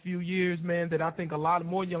last few years, man, that I think a lot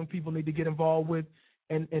more young people need to get involved with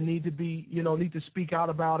and need to speak out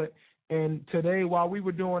about it. And today, while we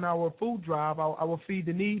were doing our food drive, our Feed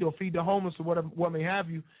the Need or Feed the Homeless or whatever, what may have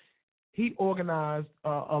you, he organized,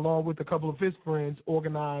 along with a couple of his friends,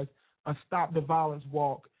 organized a Stop the Violence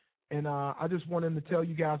walk. And I just wanted to tell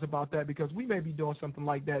you guys about that because we may be doing something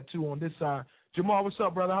like that, too, on this side. Jamal, what's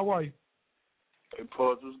up, brother? How are you? Hey,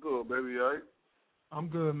 Pudge, what's good, baby? All right? I'm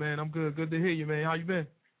good, man. I'm good. Good to hear you, man. How you been?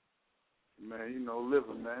 Man, you know,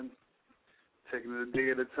 living, man. Taking it a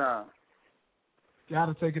day at a time.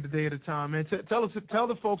 Gotta take it a day at a time, man. Tell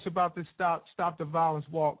the folks about this Stop the Violence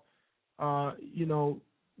walk. You know,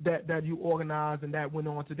 that you organized and that went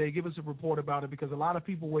on today. Give us a report about it because a lot of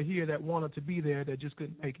people were here that wanted to be there that just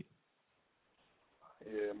couldn't make it.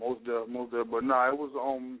 Yeah, most of. But nah, it was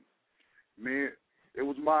me. It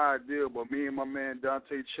was my idea, but me and my man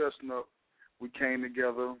Dante Chestnut, we came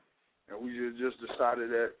together and we just decided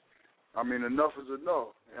that, I mean, enough is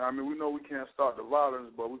enough. I mean, we know we can't stop the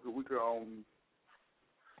violence, but we could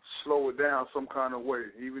slow it down some kind of way,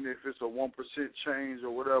 even if it's a 1% change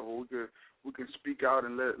or whatever. We can speak out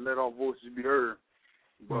and let our voices be heard.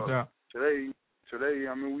 But today,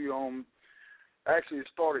 I mean, we actually it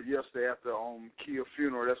started yesterday after Kia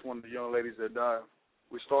funeral. That's one of the young ladies that died.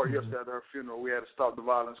 We started yesterday after her funeral. We had a Stop the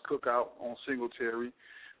Violence cookout on Singletary.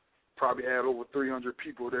 Probably had over 300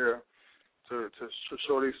 people there to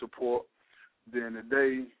show their support. Then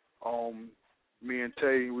today, me and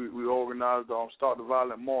Tay, we organized Stop the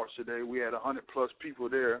Violent March today. We had 100+ people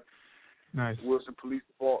there. Nice. Wilson Police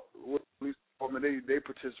Department, they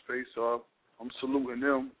participate, so I'm saluting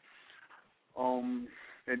them. And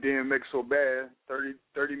then make it so bad,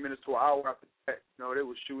 30 minutes to an hour after that, you know, they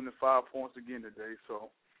were shooting at 5 points again today.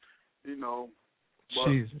 So, you know,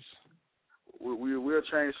 Jesus, we'll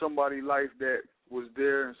change somebody's life that was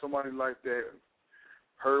there and somebody's life that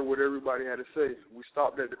heard what everybody had to say. We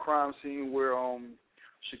stopped at the crime scene where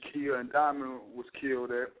Shakia and Diamond was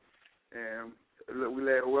killed at, and we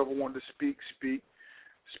let whoever wanted to speak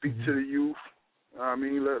to the youth. I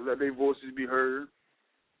mean, let their voices be heard,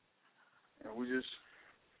 and we just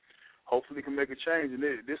hopefully can make a change. And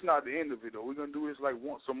this is not the end of it, though. We're gonna do this like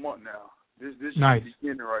once a month now. This nice. Is the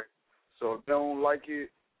beginning, right? So if they don't like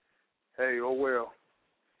it, hey, oh well.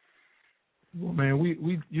 Well, man,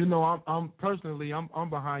 we you know, I'm personally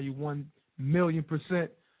behind you 1,000,000%.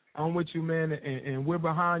 I'm with you, man, and we're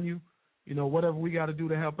behind you. You know, whatever we got to do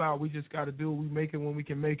to help out, we just got to do. We make it when we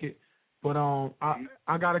can make it. But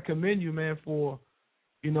I got to commend you, man, for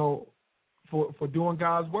doing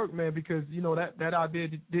God's work, man, because you know that idea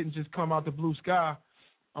didn't just come out the blue sky.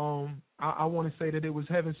 I want to say that it was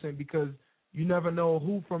heaven sent because you never know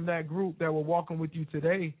who from that group that were walking with you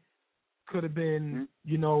today could have been,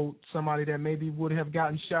 you know, somebody that maybe would have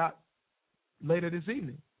gotten shot later this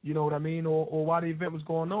evening. You know what I mean? Or while the event was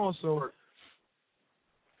going on. So,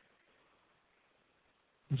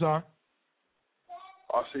 I'm sorry?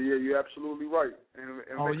 I say, yeah, you're absolutely right. And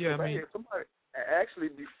somebody actually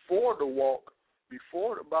before the walk,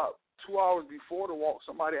 about 2 hours before the walk,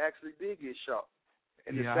 somebody actually did get shot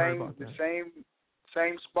in the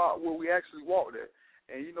same spot where we actually walked at.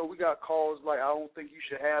 And, you know, we got calls like, I don't think you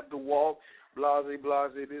should have the walk, blase, this,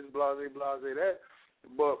 blase, that.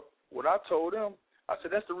 But what I told them, I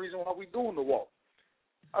said, that's the reason why we doing the walk.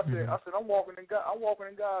 I said, I'm walking in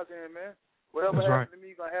God's hand, man. Whatever happened to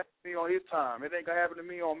me, gonna happen to me on His time. It ain't gonna happen to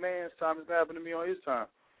me on man's time. It's gonna happen to me on His time.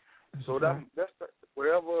 So that's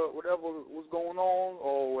whatever was going on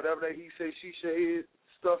or whatever that he say, she say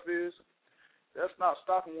stuff is. That's not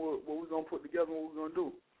stopping what we're gonna put together and what we're gonna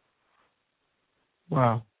do.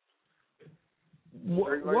 Wow.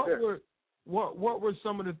 What were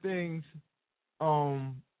some of the things?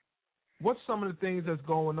 What's some of the things that's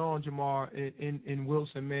going on, Jamar, in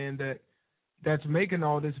Wilson, man, that's making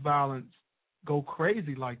all this violence go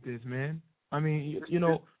crazy like this, man. I mean, you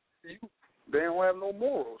know, they don't have no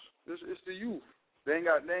morals. It's the youth. They ain't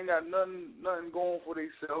got nothing going for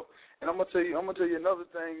themselves. And I'm gonna tell you another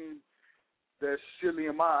thing that's silly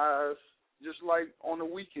in my eyes. Just like on the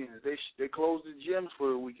weekends, they close the gyms for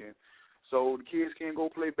the weekend, so the kids can't go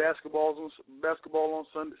play basketball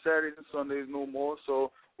on Saturdays and Sundays no more.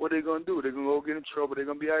 So what they gonna do? They're gonna go get in trouble. They're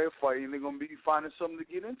gonna be out here fighting. They're gonna be finding something to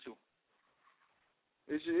get into.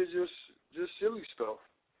 It's just silly stuff.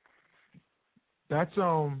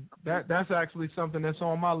 That's actually something that's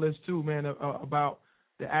on my list too, man. About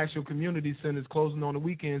the actual community centers closing on the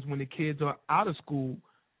weekends when the kids are out of school.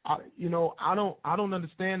 I don't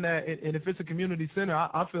understand that. And if it's a community center,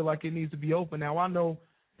 I feel like it needs to be open. Now I know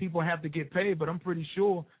people have to get paid, but I'm pretty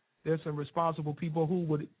sure there's some responsible people who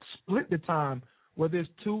would split the time, whether it's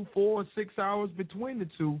 2, 4, 6 hours between the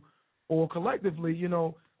two, or collectively. You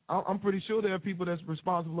know, I'm pretty sure there are people that's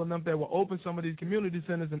responsible enough that will open some of these community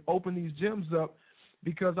centers and open these gyms up,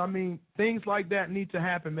 because I mean things like that need to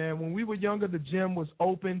happen, man. When we were younger, the gym was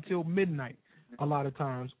open till midnight a lot of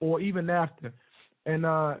times, or even after. And,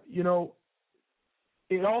 you know,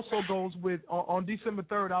 it also goes with, on December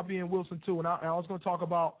 3rd, I'll be in Wilson, too, and I was going to talk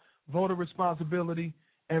about voter responsibility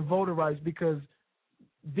and voter rights, because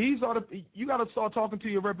these are you got to start talking to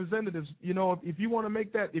your representatives. You know, if you want to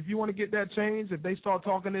make that, if you want to get that change, if they start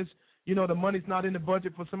talking this, you know, the money's not in the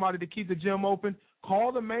budget for somebody to keep the gym open,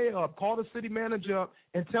 call the mayor up, call the city manager up,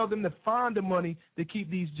 and tell them to find the money to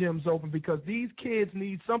keep these gyms open, because these kids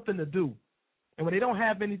need something to do. And when they don't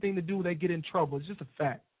have anything to do, they get in trouble. It's just a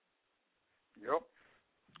fact. Yep.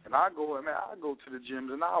 And I go to the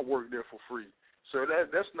gyms and I work there for free. So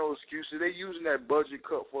that's no excuse. They're using that budget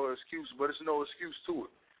cut for an excuse, but it's no excuse to it.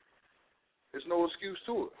 There's no excuse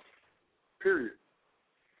to it. Period.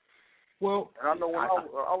 Well, and I know when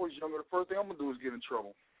I was younger, the first thing I'm gonna do is get in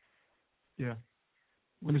trouble. Yeah.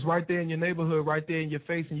 When it's right there in your neighborhood, right there in your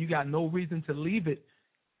face, and you got no reason to leave it,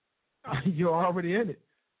 you're already in it.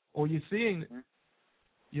 Or you're seeing it,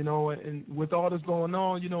 you know, and with all this going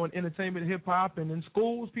on, you know, in entertainment, hip-hop, and in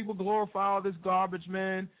schools, people glorify all this garbage,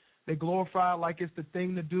 man. They glorify it like it's the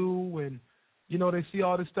thing to do, and, you know, they see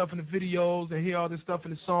all this stuff in the videos, they hear all this stuff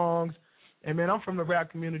in the songs. And, man, I'm from the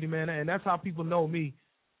rap community, man, and that's how people know me,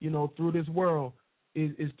 you know, through this world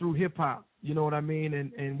is through hip-hop, you know what I mean?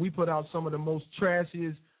 And we put out some of the most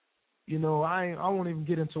trashiest, you know, I won't even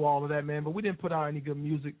get into all of that, man, but we didn't put out any good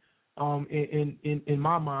music. In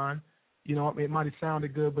my mind, you know, it might have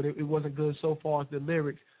sounded good, but it wasn't good so far as the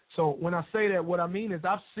lyrics. So when I say that, what I mean is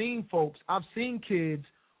I've seen kids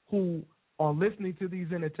who are listening to these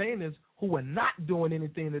entertainers who are not doing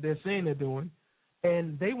anything that they're saying they're doing,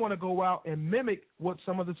 and they want to go out and mimic what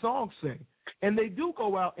some of the songs say. And they do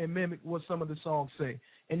go out and mimic what some of the songs say.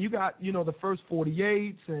 And you got, you know, the first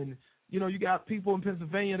 48s, and, you know, you got people in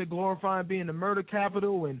Pennsylvania that glorifying being the murder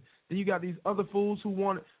capital, and then you got these other fools who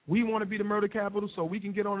we want to be the murder capital so we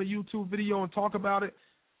can get on a YouTube video and talk about it.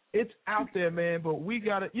 It's out there, man, but we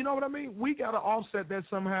got to, you know what I mean? We got to offset that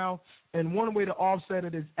somehow, and one way to offset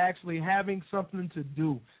it is actually having something to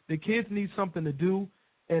do. The kids need something to do,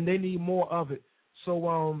 and they need more of it.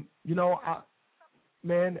 So, you know,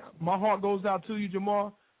 man, my heart goes out to you,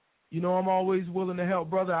 Jamar. You know, I'm always willing to help,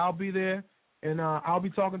 brother. I'll be there. And I'll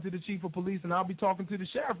be talking to the chief of police, and I'll be talking to the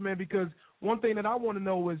sheriff, man, because one thing that I want to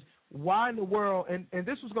know is why in the world, and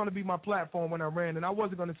this was going to be my platform when I ran, and I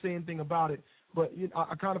wasn't going to say anything about it, but you know,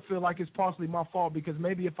 I kind of feel like it's partially my fault, because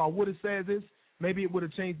maybe if I would have said this, maybe it would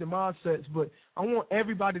have changed the mindsets. But I want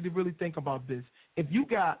everybody to really think about this. If you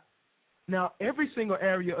got, now every single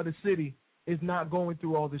area of the city is not going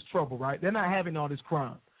through all this trouble, right? They're not having all this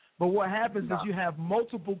crime. But what happens is you have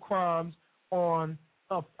multiple crimes on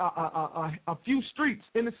a few streets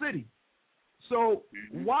in the city. So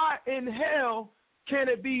why in hell can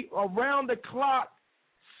it be around the clock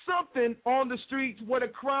something on the streets where the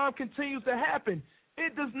crime continues to happen?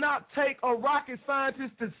 It does not take a rocket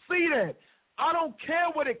scientist to see that. I don't care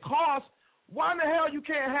what it costs. Why in the hell you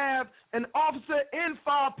can't have an officer in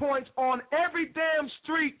 5 points on every damn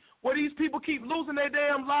street where these people keep losing their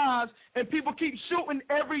damn lives and people keep shooting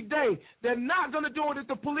every day? They're not going to do it if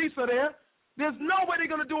the police are there. There's no way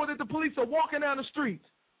they're going to do it if the police are walking down the streets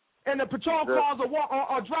and the patrol cars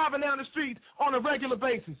are driving down the streets on a regular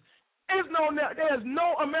basis. There's no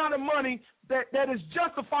amount of money that is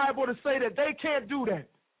justifiable to say that they can't do that.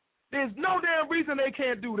 There's no damn reason they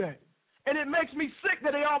can't do that. And it makes me sick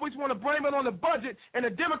that they always want to blame it on the budget, and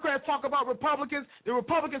the Democrats talk about Republicans, the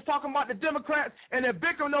Republicans talking about the Democrats, and they're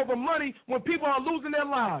bickering over money when people are losing their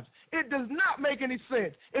lives. It does not make any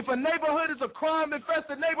sense. If a neighborhood is a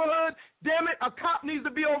crime-infested neighborhood, damn it, a cop needs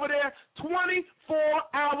to be over there 24/7 4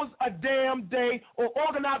 hours a damn day or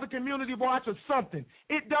organize a community watch or something.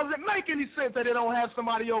 It doesn't make any sense that they don't have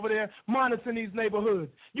somebody over there monitoring these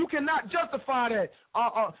neighborhoods. You cannot justify that.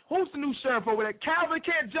 Who's the new sheriff over there? Calvin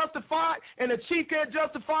can't justify it, and the chief can't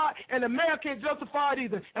justify it, and the mayor can't justify it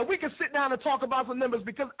either. And we can sit down and talk about some numbers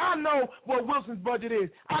because I know what Wilson's budget is.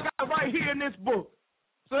 I got it right here in this book.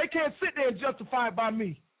 So they can't sit there and justify it by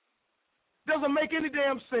me. Doesn't make any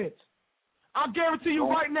damn sense. I guarantee you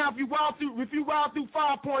right now, if you ride through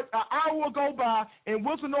 5 Points, an hour will go by in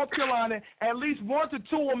Wilson, North Carolina. At least 1 to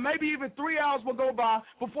 2 or maybe even 3 hours will go by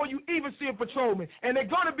before you even see a patrolman. And they're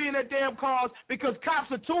going to be in their damn cars because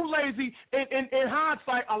cops are too lazy. In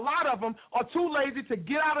hindsight, a lot of them are too lazy to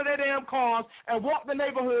get out of their damn cars and walk the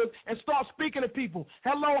neighborhoods and start speaking to people.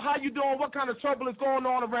 Hello, how you doing? What kind of trouble is going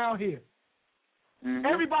on around here? Mm-hmm.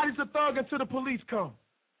 Everybody's a thug until the police come.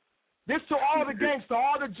 This to all the gangsters,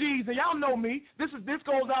 all the G's, and y'all know me. This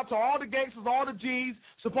goes out to all the gangsters, all the G's,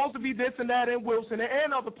 supposed to be this and that in Wilson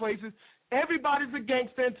and other places. Everybody's a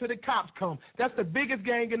gangster until the cops come. That's the biggest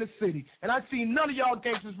gang in the city. And I see none of y'all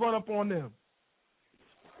gangsters run up on them.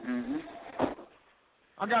 Mm-hmm.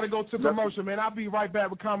 I got to go to commercial, man. I'll be right back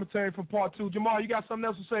with commentary from part 2. Jamal, you got something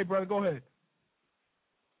else to say, brother? Go ahead.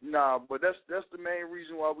 Nah, but that's the main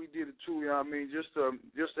reason why we did it too. You know what I mean? Just to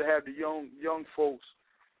have the young folks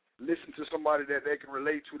listen to somebody that they can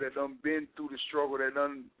relate to, that done been through the struggle, that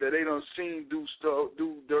they done seen do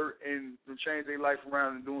dirt and change their life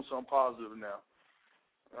around and doing something positive now.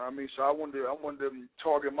 I mean, so I wanted to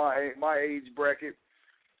target my age bracket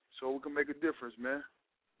so we can make a difference, man.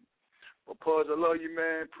 But Pudge, I love you,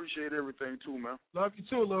 man. Appreciate everything too, man. Love you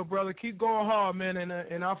too, little brother. Keep going hard, man,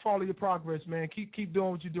 and I'll follow your progress, man. Keep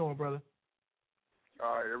doing what you're doing, brother.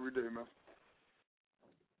 All right, every day, man.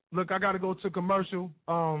 Look, I got to go to commercial.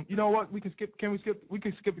 You know what? We can skip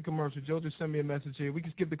the commercial. Joe just sent me a message here. We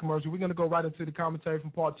can skip the commercial. We're going to go right into the commentary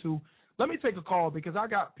from part 2. Let me take a call because I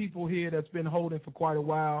got people here that's been holding for quite a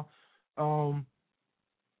while.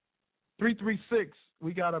 336.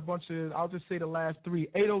 We got a bunch of, I'll just say the last 3.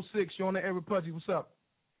 806, you're on the air with Pudgy. What's up?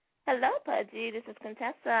 Hello, Pudgy. This is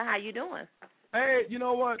Contessa. How you doing? Hey, you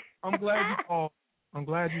know what? I'm glad you called. I'm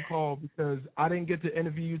glad you called because I didn't get to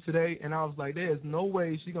interview you today, and I was like, there's no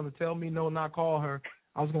way she's going to tell me no, not call her.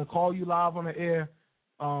 I was going to call you live on the air,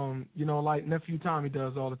 like Nephew Tommy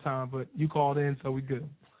does all the time, but you called in, so we good.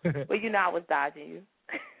 Well, you know I was dodging you.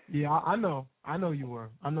 Yeah, I know. I know you were.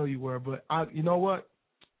 But you know what?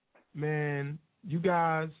 Man, you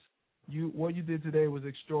guys, what you did today was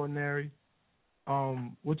extraordinary.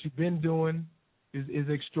 What you've been doing is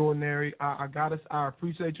extraordinary. I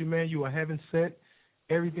appreciate you, man. You are heaven sent.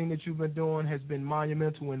 Everything that you've been doing has been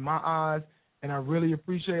monumental in my eyes, and I really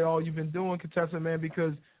appreciate all you've been doing, Contessa, man,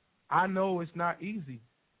 because I know it's not easy,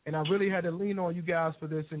 and I really had to lean on you guys for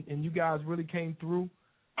this, and you guys really came through.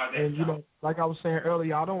 And like I was saying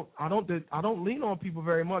earlier, I don't lean on people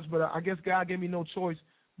very much, but I guess God gave me no choice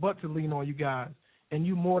but to lean on you guys, and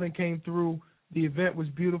you more than came through. The event was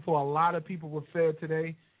beautiful. A lot of people were fed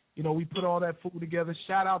today. We put all that food together.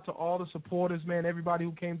 Shout out to all the supporters, man, everybody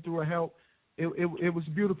who came through and helped. It was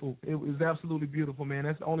beautiful. It was absolutely beautiful, man.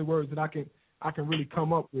 That's the only words that I can really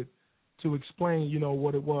come up with to explain,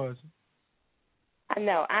 what it was. I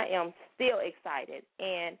know. I am still excited,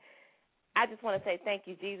 and I just want to say thank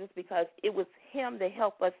you, Jesus, because it was him that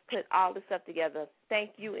helped us put all this stuff together.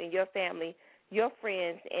 Thank you and your family, your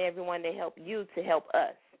friends, and everyone that helped you to help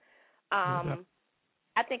us.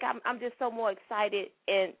 I think I'm just so more excited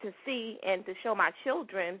and to see and to show my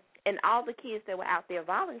children and all the kids that were out there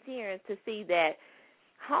volunteering to see that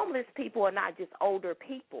homeless people are not just older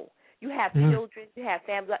people. You have children, you have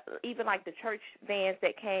families, even like the church vans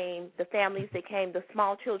that came, the families that came, the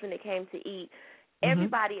small children that came to eat.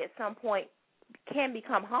 Everybody at some point can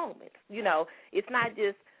become homeless. It's not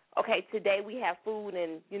just, okay, today we have food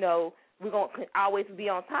and, we're going to always be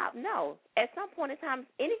on top. No. At some point in time,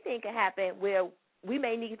 anything can happen where we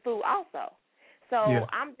may need food also. So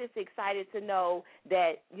I'm just excited to know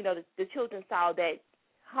that, the children saw that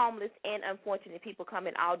homeless and unfortunate people come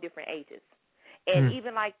in all different ages. And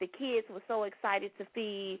even like the kids were so excited to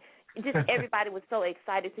feed, just everybody was so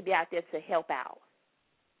excited to be out there to help out.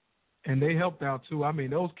 And they helped out too. I mean,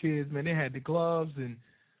 those kids, man, they had the gloves and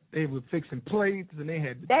they were fixing plates and they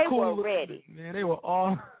had the coolers. Were ready. Man, they were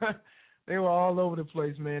all they were all over the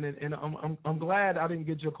place, man. And I'm glad I didn't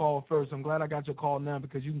get your call first. I'm glad I got your call now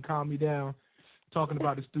because you can calm me down talking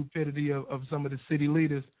about the stupidity of some of the city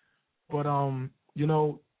leaders. But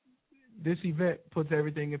this event puts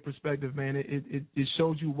everything in perspective, man. It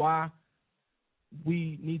shows you why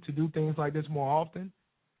we need to do things like this more often.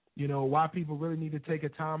 Why people really need to take a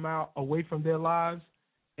time out away from their lives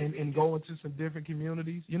and go into some different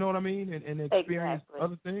communities. You know what I mean? And experience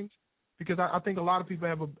other things. Because I think a lot of people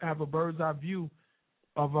have a bird's eye view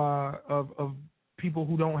of people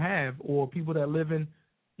who don't have, or people that live in,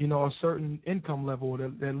 you know, a certain income level, or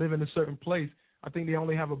that live in a certain place. I think they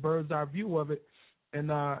only have a bird's eye view of it.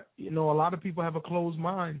 And, you know, a lot of people have a closed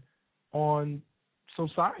mind on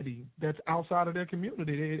society that's outside of their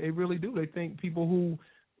community. They really do. They think people who,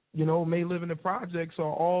 you know, may live in the projects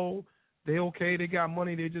are all, they okay, they got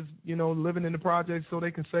money, they just, you know, living in the projects so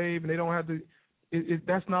they can save and they don't have to.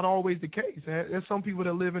 That's not always the case. There's some people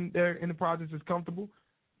that live in there in the projects is comfortable.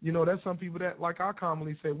 You know, there's some people that, like I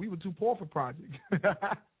commonly say, we were too poor for projects.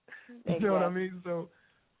 You know what I mean? So,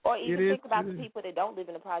 or even think about the people that don't live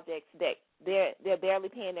in the projects, that they're barely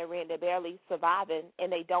paying their rent, they're barely surviving,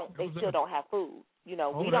 and they still don't have food. You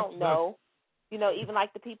know, we don't know. You know, even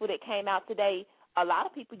like the people that came out today, a lot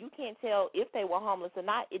of people, you can't tell if they were homeless or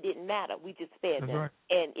not. It didn't matter. We just fed them. Right.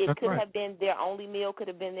 And it could have been their only meal, could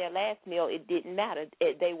have been their last meal. It didn't matter.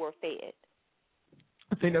 They were fed.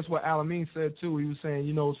 I think that's what Alameen said, too. He was saying,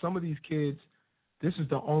 you know, some of these kids, this is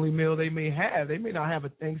the only meal they may have. They may not have a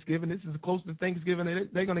Thanksgiving. This is as close to Thanksgiving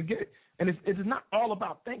they're going to get. And it's not all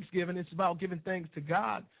about Thanksgiving. It's about giving thanks to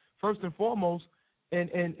God, first and foremost,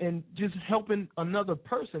 and just helping another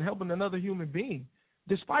person, helping another human being.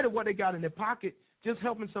 Despite of what they got in their pocket, just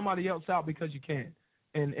helping somebody else out because you can.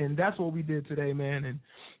 And that's what we did today, man, and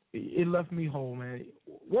it left me whole, man.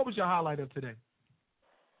 What was your highlight of today?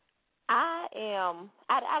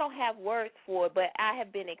 I don't have words for it, but I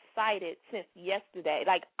have been excited since yesterday.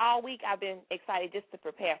 Like all week I've been excited just to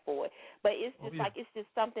prepare for it. But it's just like it's just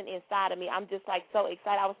something inside of me. I'm just like so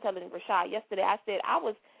excited. I was telling Rashad yesterday, I said I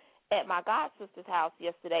was at my god sister's house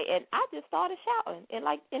yesterday, and I just started shouting. And,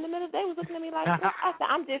 like, in the middle of the day, was looking at me like, I said,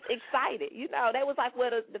 I'm just excited. You know, they was like, well,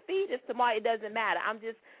 the feed is tomorrow. It doesn't matter. I'm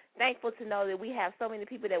just thankful to know that we have so many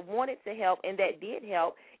people that wanted to help and that did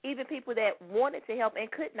help, even people that wanted to help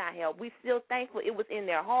and could not help. We still thankful it was in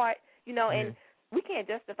their heart, you know, and we can't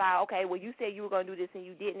justify, okay, well, you said you were going to do this and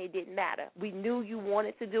you didn't. It didn't matter. We knew you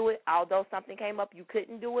wanted to do it. Although something came up, you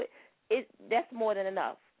couldn't do it. That's more than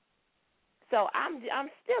enough. So I'm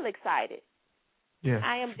still excited. Yeah.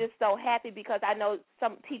 I am just so happy because I know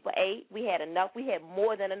some people ate. We had enough. We had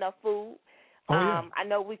more than enough food. I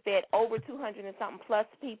know we fed over 200 and something plus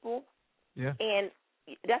people. Yeah. And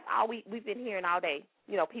that's all we've been hearing all day.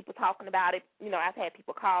 You know, people talking about it. You know, I've had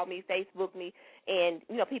people call me, Facebook me, and,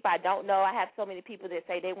 you know, people I don't know. I have so many people that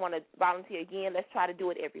say they want to volunteer again. Let's try to do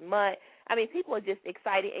it every month. I mean, people are just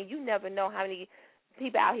excited, and you never know how many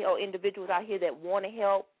people out here or individuals out here that want to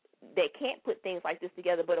help, that can't put things like this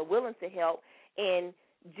together but are willing to help. And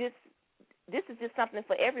just this is just something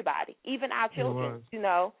for everybody, even our children, you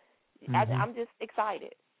know. I'm just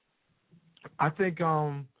excited. I think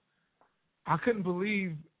I couldn't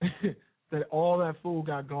believe that all that food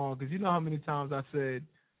got gone, because you know how many times I said,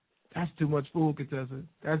 that's too much food, Contessa.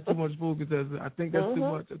 That's too much food, Contessa. I think that's too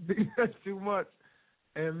much. I think that's too much.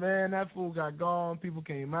 And, man, that food got gone. People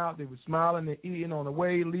came out. They were smiling and eating on the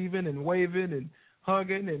way, leaving and waving and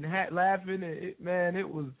hugging and laughing. And it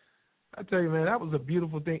was, I tell you, man, that was a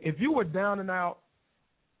beautiful thing. If you were down and out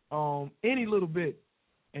any little bit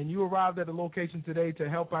and you arrived at a location today to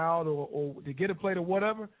help out or to get a plate or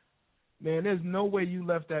whatever, man, there's no way you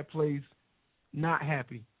left that place not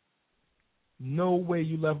happy. No way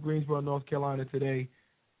you left Greensboro, North Carolina today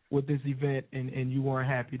with this event and you weren't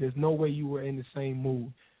happy. There's no way you were in the same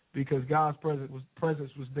mood, because God's presence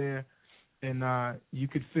was there. And you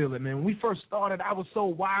could feel it, man. When we first started, I was so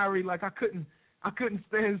wiry, like I couldn't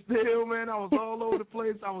stand still, man. I was all over the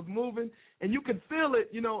place. I was moving, and you could feel it.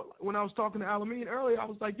 You know, when I was talking to Alameen earlier, I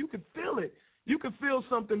was like, you could feel it. You could feel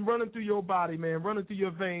something running through your body, man, running through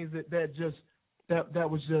your veins. That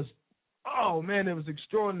was just, oh man, it was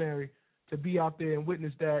extraordinary to be out there and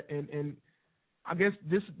witness that. And I guess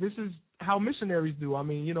this is how missionaries do. I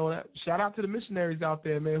mean, you know, shout out to the missionaries out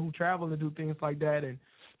there, man, who travel and do things like that and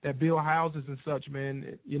that build houses and such,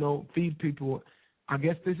 man, you know, feed people. I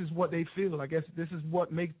guess this is what they feel. I guess this is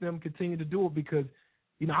what makes them continue to do it, because,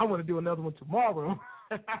 you know, I want to do another one tomorrow.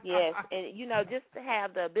 Yes, and, you know, just to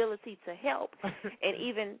have the ability to help. And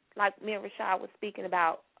even like me and Rashad was speaking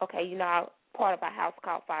about, okay, you know, part of our house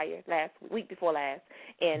caught fire week before last,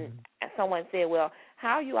 and someone said, well,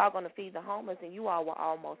 how are you all going to feed the homeless, and you all were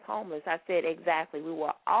almost homeless? I said, exactly. We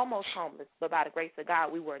were almost homeless, but by the grace of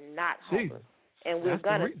God, we were not homeless. And we're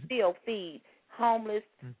going to still feed homeless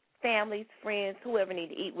families, friends, whoever need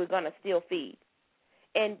to eat, we're going to still feed.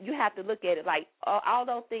 And you have to look at it like,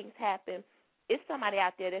 although things happen, it's somebody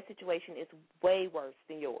out there, their situation is way worse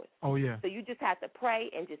than yours. Oh, yeah. So you just have to pray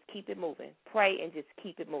and just keep it moving. Pray and just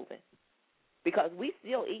keep it moving. because we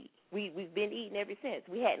still eat. We've been eating ever since.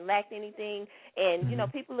 We hadn't lacked anything, and you know,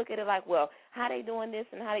 people look at it like, well, how they doing this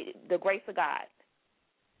and the grace of God.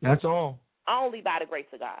 That's all. Only by the grace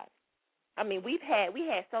of God. I mean, we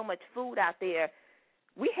had so much food out there.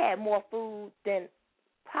 We had more food than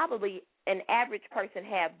probably an average person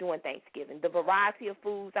have during Thanksgiving. The variety of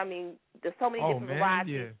foods. I mean, there's so many different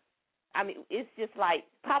varieties. Yeah. I mean, it's just like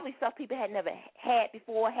probably stuff people had never had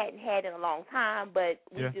before, hadn't had in a long time, but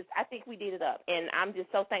I think we did it up. And I'm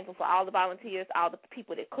just so thankful for all the volunteers, all the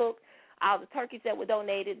people that cooked, all the turkeys that were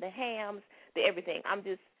donated, the hams, the everything. I'm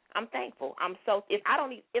thankful. If I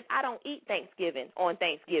don't eat Thanksgiving on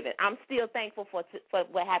Thanksgiving, I'm still thankful for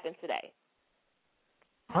what happened today.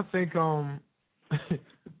 I think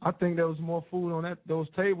I think there was more food on those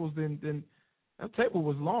tables than that table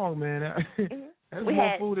was long, man. That's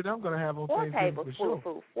more food than I'm going to have on Thanksgiving. 4 tables full of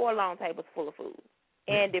food. 4 long tables full of food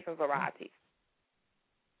and different varieties.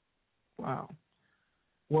 Wow.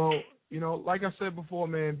 Well, you know, like I said before,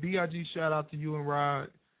 man, BIG shout out to you and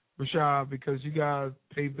Rashad, because you guys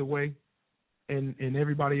paved the way and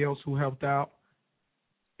everybody else who helped out.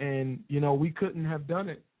 And, you know, we couldn't have done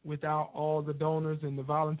it without all the donors and the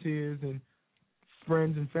volunteers and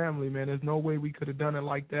friends and family, man. There's no way we could have done it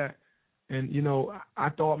like that. And, you know, I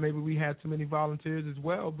thought maybe we had too many volunteers as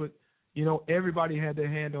well, but, you know, everybody had their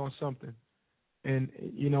hand on something. And,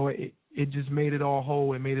 you know, it just made it all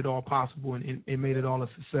whole and made it all possible, and it made it all a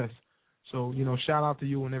success. So, you know, shout out to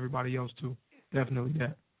you and everybody else, too. Definitely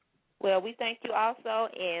that. Well, we thank you also,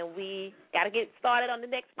 and we got to get started on the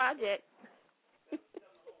next project.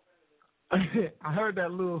 I heard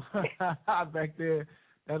that little back there.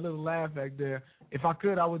 That little laugh back there. If I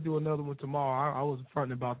could, I would do another one tomorrow. I wasn't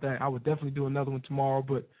fronting about that. I would definitely do another one tomorrow,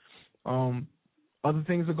 but other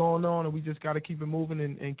things are going on, and we just got to keep it moving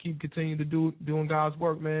and keep continuing to doing God's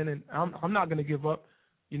work, man. And I'm not going to give up.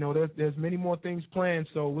 You know, there's many more things planned,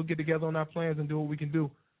 so we'll get together on our plans and do what we can do.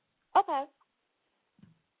 Okay.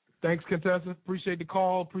 Thanks, Contessa. Appreciate the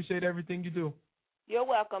call. Appreciate everything you do. You're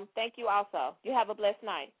welcome. Thank you also. You have a blessed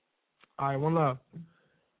night. All right, one love.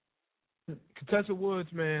 Contessa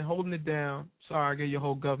Woods, man, holding it down. Sorry I gave your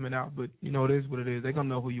whole government out, but, you know, it is what it is. They're going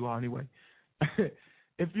to know who you are anyway.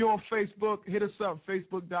 If you're on Facebook, hit us up,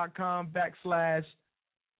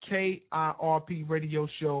 facebook.com/KIRP Radio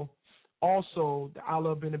Show. Also, the I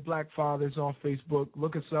Love Being a Black Father is on Facebook.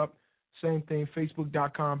 Look us up. Same thing,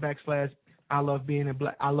 facebook.com/I Love Being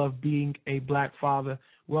a Black Father.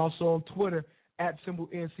 We're also on Twitter,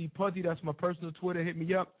 @NC Pudgy. That's my personal Twitter. Hit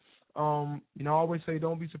me up. You know, I always say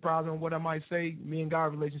don't be surprised on what I might say. Me and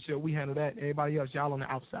God relationship, we handle that. Everybody else, y'all on the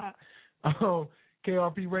outside.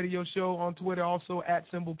 KRP Radio Show on Twitter, also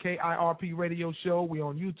 @KIRP Radio Show. We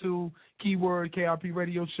on YouTube, keyword KRP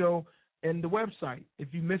Radio Show, and the website.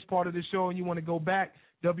 If you missed part of the show and you want to go back,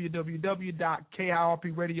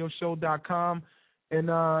 www.KIRPradioshow.com. And,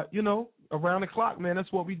 you know, around the clock, man,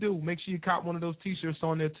 that's what we do. Make sure you cop one of those T-shirts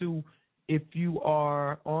on there, too, if you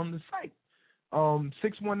are on the site.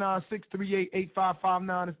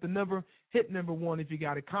 619-638-8559 is the number. Hit number 1 if you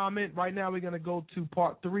got a comment. Right now we're going to go to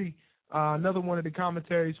part 3, another one of the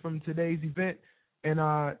commentaries from today's event. And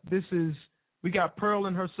we got Pearl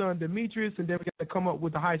and her son Demetrius, and then we got to come up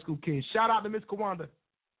with the high school kids. Shout out to Miss Kawanda.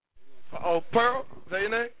 Oh, Pearl, is that your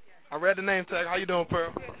name? I read the name tag. How you doing,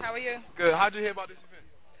 Pearl? Good. How are you? Good. How'd you hear about this event?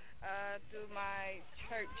 Through my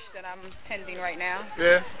church that I'm attending right now.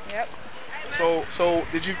 Yeah. Yep. So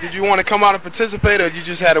did you want to come out and participate, or you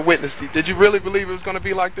just had a witness? Did you really believe it was going to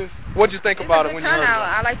be like this? What did you think about it when you heard about it?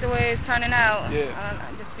 I like the way it's turning out.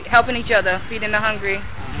 Yeah. Just helping each other, feeding the hungry,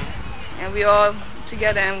 and we all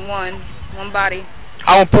together in one body.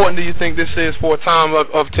 How important do you think this is for a time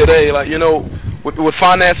of today? Like, you know, with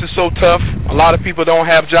finances so tough, a lot of people don't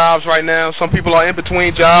have jobs right now. Some people are in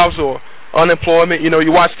between jobs or unemployment. You know,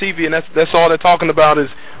 you watch TV and that's all they're talking about is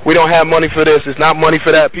we don't have money for this, it's not money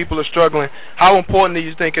for that. People are struggling. How important do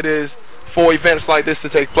you think it is for events like this to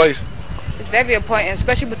take place? It's very important,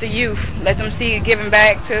 especially with the youth. Let them see giving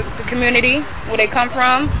back to the community where they come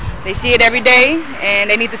from. They see it every day, and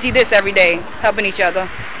they need to see this every day, helping each other.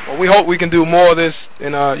 Well, we hope we can do more of this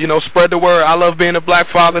and, you know, spread the word. I Love Being a Black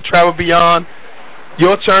Father, travel beyond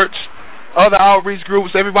your church, other outreach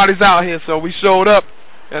groups. Everybody's out here, so we showed up.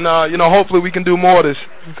 And, you know, hopefully we can do more of this.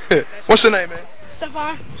 What's your name, man?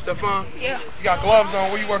 Stephon. Stephon? Yeah. You got gloves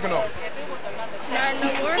on. What are you working on? Not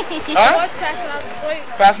no more. Huh? Passing out the plate.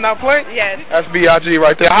 Passing out plate? Yes. That's BIG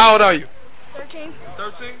right there. How old are you? 13.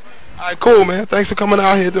 13? All right, cool, man. Thanks for coming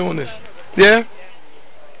out here doing this. Yeah?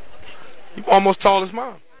 You almost tall as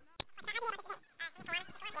mom.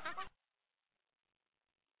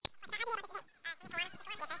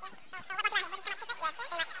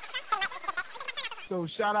 So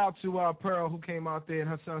shout out to Pearl who came out there and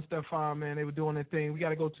her son Stephon, man. They were doing their thing. We got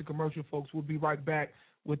to go to commercial, folks. We'll be right back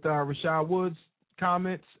with Rashad Woods'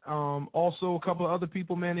 comments. Also, a couple of other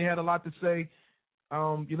people, man, they had a lot to say.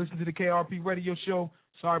 You listen to the KRP radio show.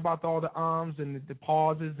 Sorry about all the arms and the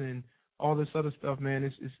pauses and all this other stuff, man.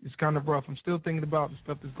 It's kind of rough. I'm still thinking about the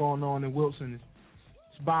stuff that's going on in Wilson.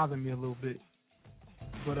 It's bothering me a little bit.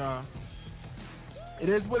 But it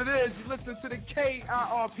is what it is. You listen to the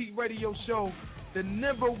KIRP radio show, the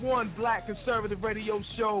 #1 black conservative radio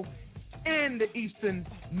show in the Eastern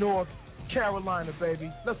North Carolina,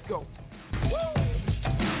 baby. Let's go. Woo!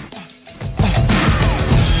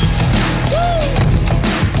 Woo!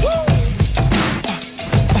 Woo!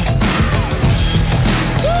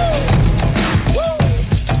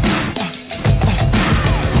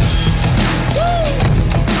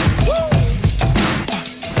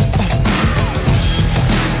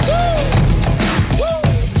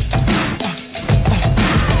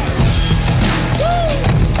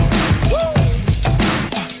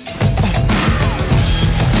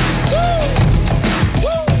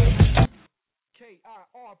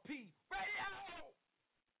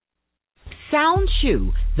 Sound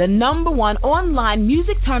Chew, the #1 online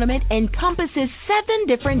music tournament, encompasses 7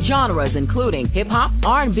 different genres, including hip-hop,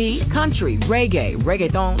 R&B, country, reggae,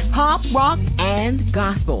 reggaeton, pop, rock, and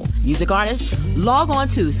gospel. Music artists, log on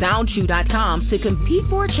to soundchew.com to compete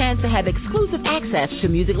for a chance to have exclusive access to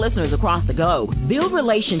music listeners across the globe. Build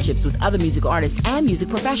relationships with other music artists and music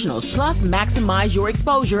professionals, plus maximize your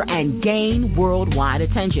exposure and gain worldwide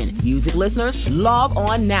attention. Music listeners, log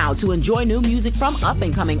on now to enjoy new music from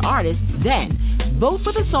up-and-coming artists. Then, vote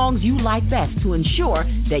for the songs you like best to ensure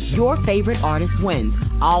that your favorite artist wins.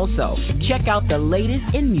 Also, check out the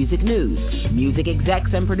latest in music news. Music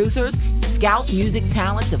execs and producers scout music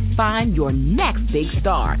talent to find your next big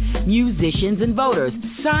star. Musicians and voters,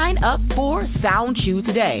 sign up for SoundChew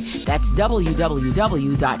today. That's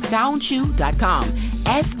www.soundchew.com.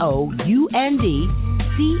 SOUNDCHEW.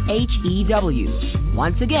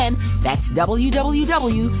 Once again, that's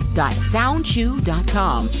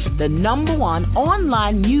www.soundchew.com, the #1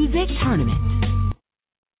 online music tournament.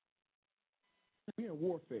 We're in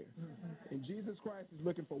warfare, and Jesus Christ is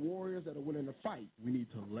looking for warriors that are willing to fight. We need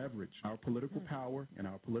to leverage our political power and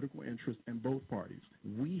our political interest in both parties.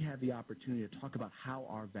 We have the opportunity to talk about how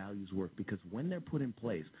our values work, because when they're put in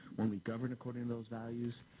place, when we govern according to those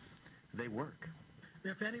values, they work.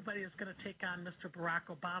 If anybody is going to take on Mr. Barack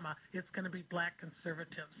Obama, it's going to be black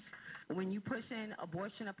conservatives. When you push in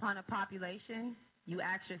abortion upon a population, you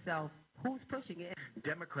ask yourself, who's pushing it?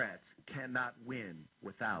 Democrats cannot win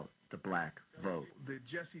without the black vote. The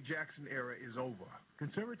Jesse Jackson era is over.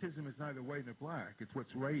 Conservatism is neither white nor black. It's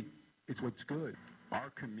what's right. It's what's good. Our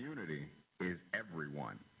community is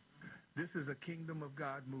everyone. This is a kingdom of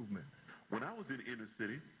God movement. When I was in the inner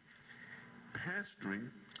city pastoring,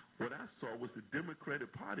 what I saw was the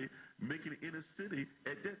Democratic Party making the inner city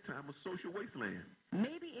at that time a social wasteland.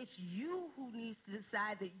 Maybe it's you who needs to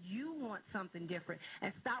decide that you want something different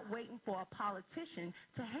and stop waiting for a politician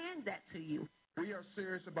to hand that to you. We are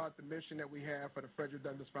serious about the mission that we have for the Frederick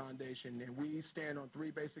Douglass Foundation, and we stand on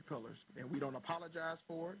 3 basic pillars, and we don't apologize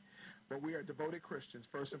for it, but we are devoted Christians,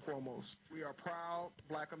 first and foremost. We are proud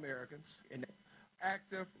black Americans and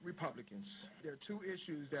active Republicans. There are 2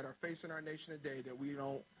 issues that are facing our nation today that we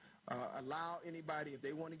don't allow anybody, if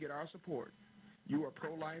they want to get our support. You are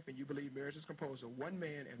pro-life and you believe marriage is composed of 1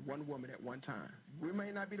 man and 1 woman at one time. We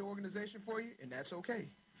may not be the organization for you, and that's okay.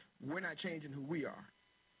 We're not changing who we are.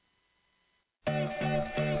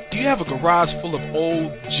 Do you have a garage full of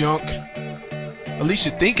old junk? At least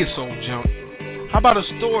you think it's old junk. How about a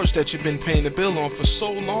storage that you've been paying the bill on for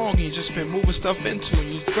so long and you've just been moving stuff into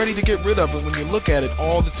and you're ready to get rid of it when you look at it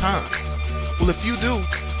all the time? Well, if you do,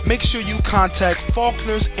 make sure you contact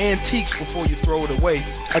Faulkner's Antiques before you throw it away.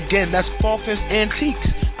 Again, that's Faulkner's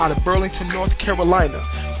Antiques out of Burlington, North Carolina.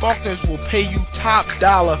 Faulkner's will pay you top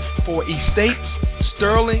dollar for estates,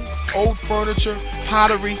 sterling, old furniture,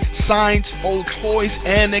 pottery, signs, old toys,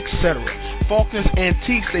 and etc. Faulkner's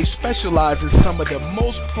Antiques, they specialize in some of the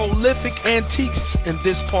most prolific antiques in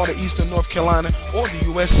this part of Eastern North Carolina or the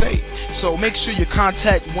USA. So make sure you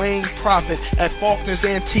contact Wayne Prophet at Faulkner's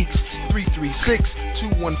Antiques,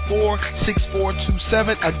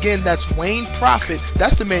 336-214-6427. Again, that's Wayne Prophet.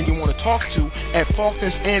 That's the man you want to talk to at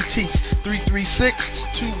Faulkner's Antiques,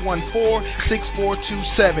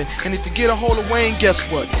 336-214-6427. And if you get a hold of Wayne, guess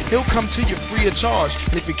what? He'll come to you free of charge.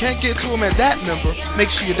 And if you can't get to him at that number,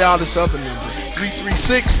 make sure you dial this other number,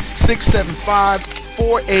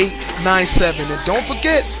 336-675-4897. And don't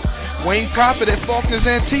forget, Wayne Prophet at Faulkner's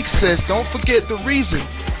Antiques says, don't forget the reason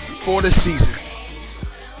for the season.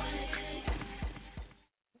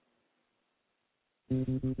 Yeah.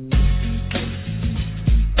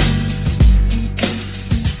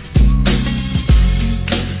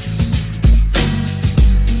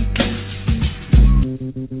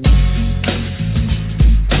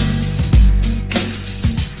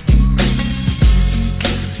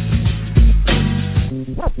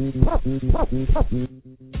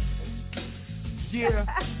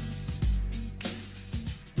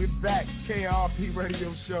 We're back, KRP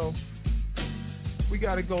Radio Show. We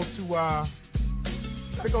gotta go to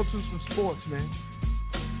some sports, man.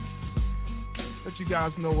 Let you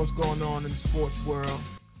guys know what's going on in the sports world.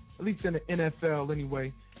 At least in the NFL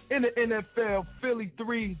anyway. In the NFL, Philly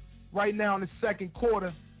 3 right now in the second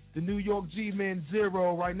quarter. The New York G-Men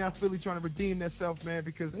 0. Right now, Philly trying to redeem themselves, man,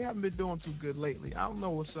 because they haven't been doing too good lately. I don't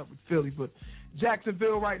know what's up with Philly, but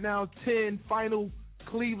Jacksonville right now 10, final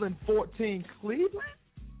Cleveland 14.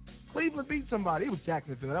 Cleveland beat somebody. It was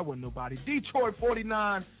Jacksonville. That wasn't nobody. Detroit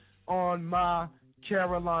 49 on my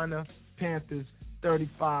Carolina Panthers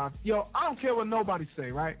 35. Yo, I don't care what nobody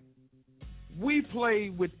say, right? We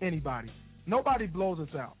play with anybody. Nobody blows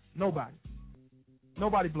us out. Nobody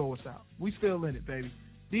blows us out. We still in it, baby.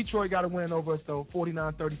 Detroit got a win over us, though,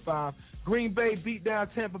 49-35. Green Bay beat down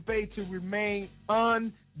Tampa Bay to remain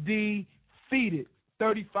undefeated,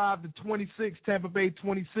 35-26. Tampa Bay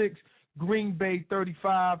 26, Green Bay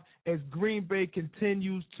 35, as Green Bay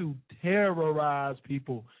continues to terrorize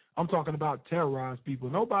people. I'm talking about terrorize people.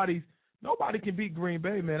 Nobody can beat Green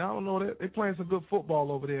Bay, man. I don't know that. They're playing some good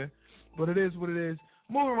football over there, but it is what it is.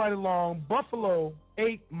 Moving right along, Buffalo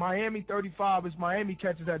 8, Miami 35, as Miami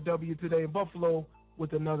catches that W today. Buffalo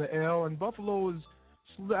with another L, and Buffalo is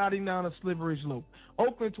sliding down a slippery slope.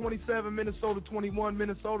 Oakland 27, Minnesota 21.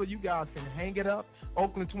 Minnesota, you guys can hang it up.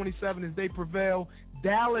 Oakland 27 as they prevail.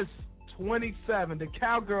 Dallas 27. The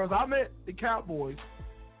Cowgirls, I meant the Cowboys.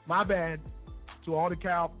 My bad to all the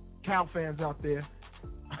Cow fans out there.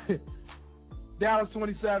 Dallas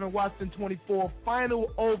 27, Washington 24.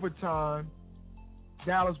 Final overtime.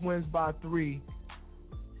 Dallas wins by 3.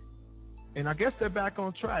 And I guess they're back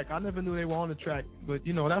on track. I never knew they were on the track, but,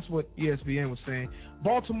 you know, that's what ESPN was saying.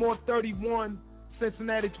 Baltimore 31,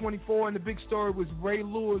 Cincinnati 24, and the big story was Ray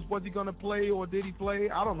Lewis. Was he going to play or did he play?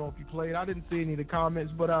 I don't know if he played. I didn't see any of the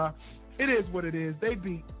comments, but it is what it is. They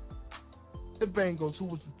beat the Bengals, who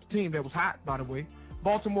was the team that was hot, by the way.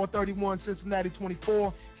 Baltimore 31, Cincinnati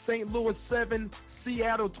 24, St. Louis 7,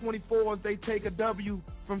 Seattle 24 as they take a W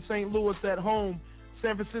from St. Louis at home.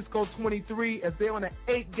 San Francisco 23 as they're on an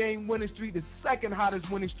 8-game winning streak, the second hottest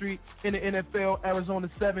winning streak in the NFL. Arizona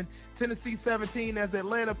 7, Tennessee 17 as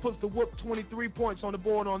Atlanta puts the whoop, 23 points on the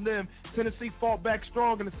board on them. Tennessee fought back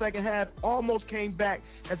strong in the second half, almost came back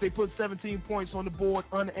as they put 17 points on the board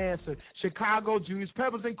unanswered. Chicago, Julius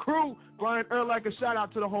Peppers and crew, Brian Urlacher, shout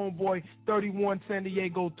out to the homeboy, 31, San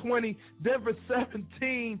Diego 20. Denver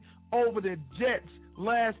 17 over the Jets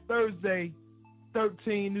last Thursday,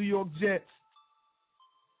 13, New York Jets.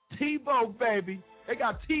 Tebow, baby. They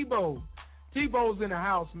got Tebow. Tebow's in the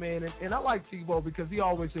house, man, and I like Tebow because he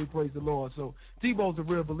always say praise the Lord. So Tebow's a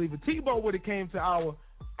real believer. Tebow would have came to our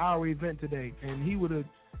event today, and he would have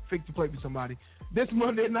fixed the plate with somebody. This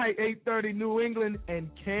Monday night, 8:30, New England and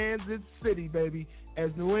Kansas City, baby,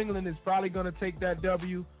 as New England is probably going to take that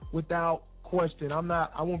W without question. I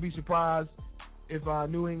won't be surprised if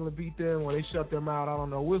New England beat them or they shut them out. I don't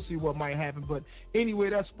know. We'll see what might happen. But anyway,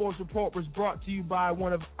 that sports report was brought to you by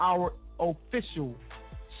one of our official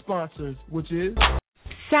sponsors, which is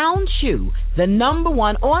Sound Chew, the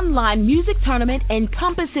 #1 online music tournament,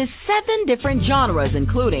 encompasses 7 different genres,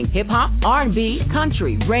 including hip-hop, R&B,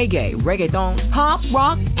 country, reggae, reggaeton, pop,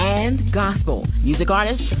 rock, and gospel. Music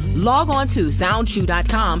artists, log on to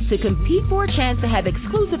SoundChew.com to compete for a chance to have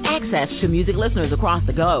exclusive access to music listeners across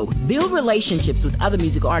the globe. Build relationships with other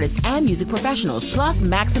music artists and music professionals, plus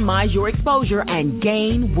maximize your exposure and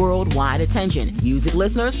gain worldwide attention. Music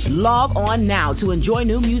listeners, log on now to enjoy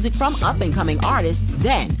new music from up-and-coming artists.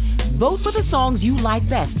 Then, vote for the songs you like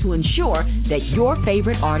best to ensure that your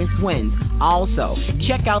favorite artist wins. Also,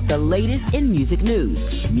 check out the latest in music news.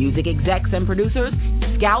 Music execs and producers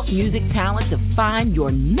scout music talent to find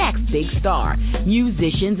your next big star.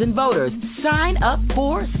 Musicians and voters, sign up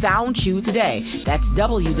for SoundChew today. That's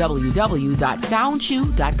www.soundchew.com.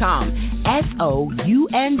 SoundChew.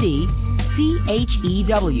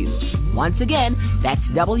 Once again, that's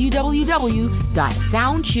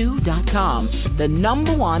www.soundchew.com, the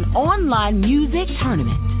 #1 online music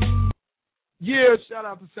tournament. Yeah, shout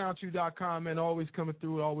out to SoundChew.com, and always coming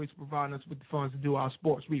through, always providing us with the funds to do our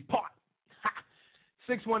sports report.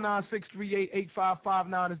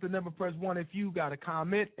 619-638-8559 is the number. Press 1 if you got a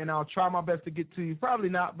comment, and I'll try my best to get to you. Probably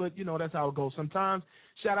not, but, that's how it goes sometimes.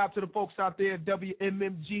 Shout out to the folks out there at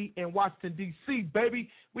WMMG in Washington, D.C., baby.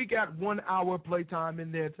 We got 1 hour playtime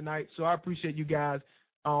in there tonight, so I appreciate you guys.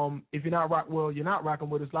 If you're not you're not rocking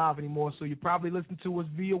with us live anymore, so you probably listen to us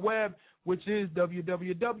via web, which is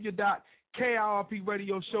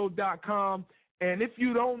www.KIRPradioshow.com. And if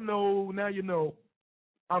you don't know, now you know.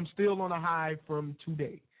 I'm still on a high from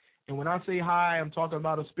today. And when I say high, I'm talking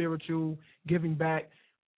about a spiritual giving back.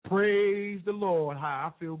 Praise the Lord high.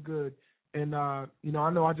 I feel good. And, I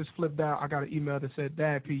know I just flipped out. I got an email that said,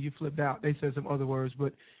 Dad P, you flipped out. They said some other words,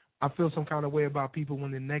 but I feel some kind of way about people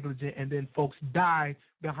when they're negligent and then folks die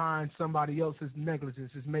behind somebody else's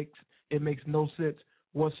negligence. It makes no sense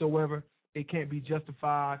whatsoever. It can't be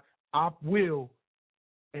justified. I will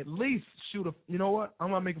at least you know what?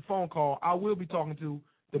 I'm going to make a phone call. I will be talking to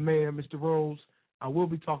the mayor, Mr. Rose. I will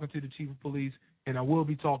be talking to the chief of police, and I will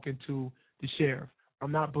be talking to the sheriff.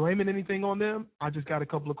 I'm not blaming anything on them. I just got a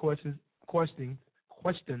couple of questions. Man,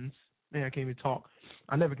 I can't even talk.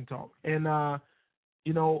 I never can talk. And,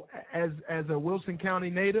 as a Wilson County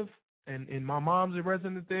native, and my mom's a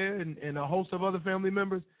resident there, and a host of other family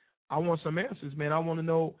members, I want some answers, man. I want to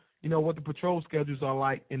know, what the patrol schedules are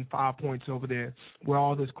like in 5 Points over there, where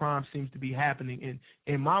all this crime seems to be happening. And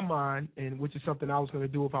in my mind, and which is something I was going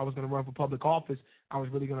to do if I was going to run for public office, I was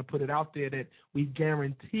really going to put it out there that we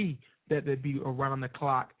guarantee that there'd be around the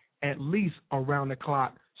clock, at least around the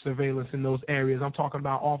clock surveillance in those areas. I'm talking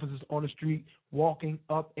about officers on the street, walking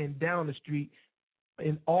up and down the street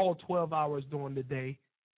in all 12 hours during the day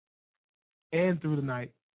and through the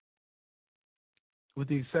night, with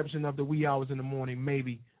the exception of the wee hours in the morning,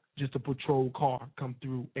 maybe just a patrol car come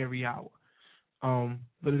through every hour.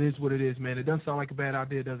 But it is what it is, man. It doesn't sound like a bad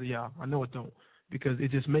idea, does it, y'all? I know it don't, because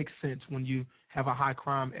it just makes sense when you have a high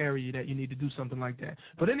crime area that you need to do something like that.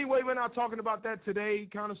 But anyway, we're not talking about that today.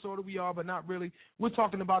 Kind of, sort of we are, but not really. We're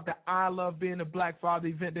talking about the I Love Being a Black Father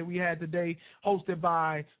event that we had today, hosted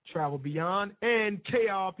by Travel Beyond and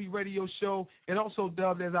KIRP Radio Show, and also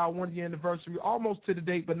dubbed as our 1-year anniversary, almost to the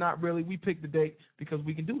date, but not really. We picked the date because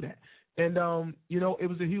we can do that. And, it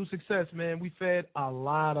was a huge success, man. We fed a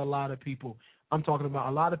lot of people. I'm talking about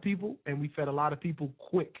a lot of people, and we fed a lot of people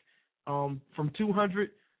quick, from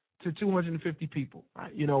 200 to 250 people.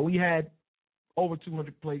 We had over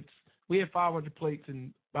 200 plates. We had 500 plates,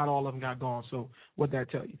 and about all of them got gone. So what'd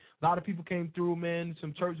that tell you? A lot of people came through, man.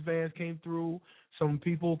 Some church vans came through. Some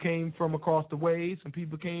people came from across the way. Some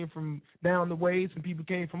people came from down the way. Some people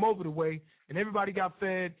came from over the way. And everybody got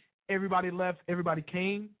fed. Everybody left. Everybody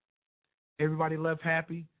came. Everybody left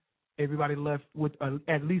happy. Everybody left with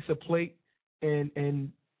at least a plate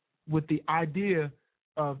and with the idea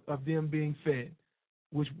of them being fed,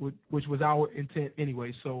 which was our intent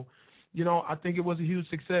anyway. So, I think it was a huge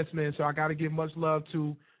success, man. So I got to give much love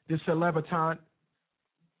to the celebritant.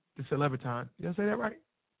 Did I say that right,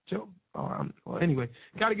 Joe? Well, anyway,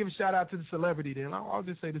 got to give a shout out to the celebrity then. I'll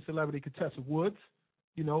just say the celebrity Contessa Woods,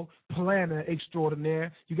 planner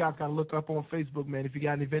extraordinaire. You guys got to look up on Facebook, man. If you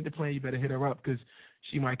got an event to plan, you better hit her up because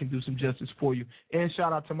she might can do some justice for you. And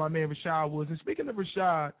shout out to my man Rashad Woods. And speaking of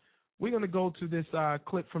Rashad, we're going to go to this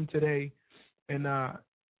clip from today. And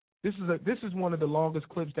this is one of the longest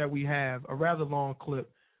clips that we have, a rather long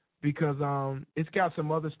clip, because it's got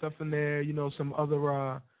some other stuff in there, some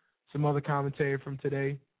other commentary from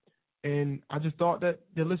today. And I just thought that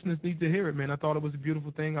the listeners need to hear it, man. I thought it was a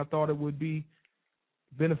beautiful thing. I thought it would be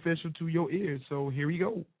beneficial to your ears. So here we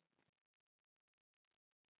go.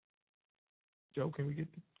 Joe, can we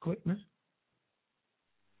get the clip, man?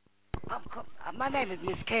 My name is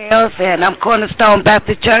Miss Kales, and I'm Cornerstone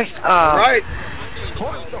Baptist Church. Right.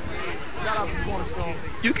 Cornerstone. Shout out to Cornerstone.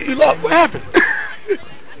 You lost. What happened?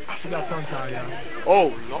 She got tongue-tied, y'all. Oh,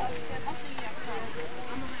 no.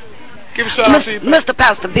 Give a shout out to you. Mr.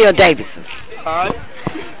 Pastor Bill Davidson. All right.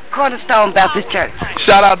 Cornerstone Baptist Church.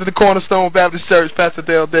 Shout out to the Cornerstone Baptist Church, Pastor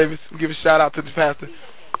Dale Davis. Give a shout out to the pastor.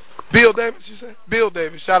 Bill Davis, you say? Bill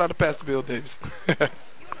Davis. Shout out to Pastor Bill Davis.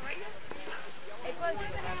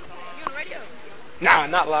 Nah,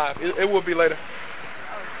 not live. It will be later.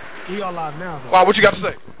 We are live now, though. Wow, what you got to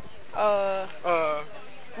say?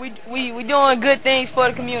 We doing good things for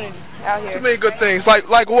the community out here. Too many good things.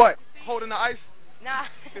 Like what? Holding the ice? Nah.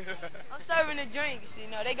 I'm serving the drinks,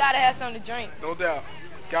 They got to have something to drink. No doubt.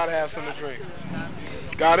 Got to have something to drink.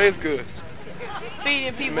 God is good.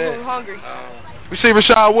 Feeding people who are hungry. We see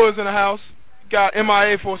Rashad Woods in the house. Got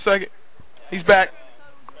MIA for a second. He's back.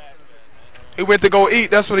 He went to go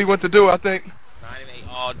eat. That's what he went to do, I think.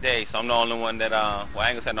 all day, so I'm the only one that well,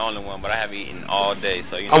 I ain't gonna say the only one, but I have eaten all day.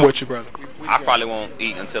 So I'm with you, brother. I probably won't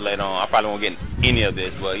eat until later on. I probably won't get any of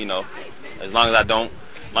this, but as long as I don't,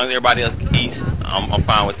 as long as everybody else eats, I'm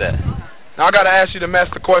fine with that. Now I gotta ask you the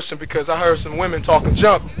master question because I heard some women talking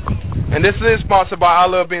junk, and this is sponsored by I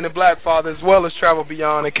Love Being a Black Father as well as Travel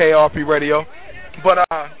Beyond and KRP Radio. But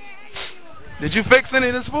did you fix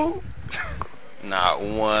any of this food? Not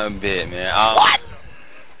one bit, man. What?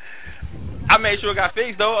 I made sure it got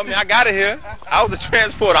fixed, though. I mean, I got it here. I was a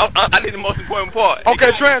transporter. I did the most important part.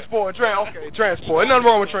 Okay, transport. Ain't nothing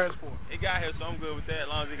wrong with transport. It got here, so I'm good with that.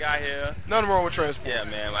 As long as it got here. Nothing wrong with transport. Yeah,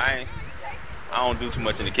 man. I don't do too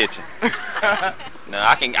much in the kitchen. No,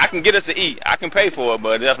 I can get us to eat. I can pay for it,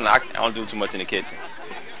 but definitely I don't do too much in the kitchen.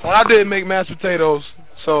 Well, I did make mashed potatoes,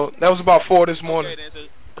 so that was about 4 this morning. Okay,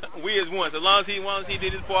 we is one. As long as he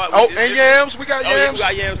did his part. And yams. We got yams. We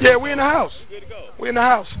got yams. Yeah, we in the house. Good to go. We in the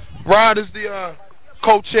house. Rod is the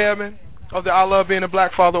co-chairman of the I Love Being a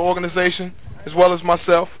Black Father organization, as well as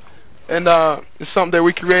myself. And it's something that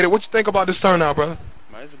we created. What you think about this turnout, brother?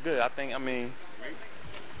 Man, it's good. I mean,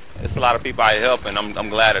 it's a lot of people out here helping. I'm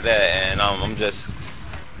glad of that, and I'm just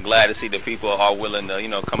glad to see that people are willing to,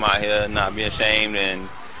 come out here and not be ashamed, and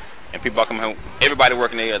people are coming home. Everybody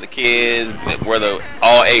working there, the kids, whether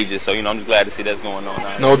all ages. So I'm just glad to see that's going on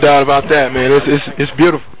now. No doubt about that, man. It's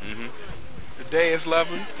beautiful. Mm-hmm. The day is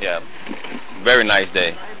lovely. Yeah, very nice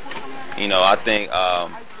day. I think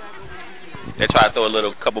they try to throw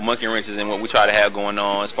a couple monkey wrenches in what we try to have going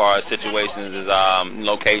on as far as situations as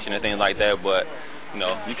location and things like that, but.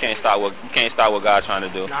 You can't stop what God's trying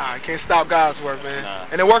to do. Nah, you can't stop God's work, man. Nah.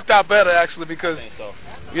 And it worked out better actually because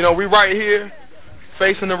we right here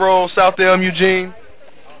facing the road, South Elm, Eugene,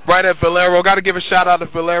 right at Valero. Got to give a shout out to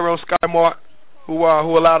Valero Skymart who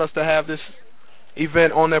allowed us to have this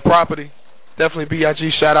event on their property. Definitely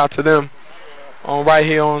BIG shout out to them. Right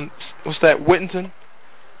here on Whittington,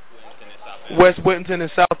 West Whittington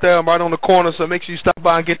and South Elm, right on the corner. So make sure you stop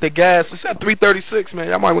by and get the gas. It's at 336, man.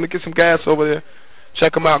 Y'all might want to get some gas over there.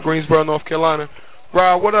 Check them out, Greensboro, North Carolina.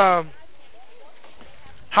 Rob,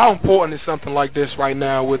 how important is something like this right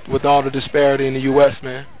now with all the disparity in the U.S.,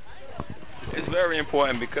 man? It's very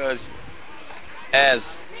important because as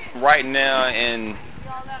right now in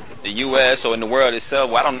the U.S. or in the world itself,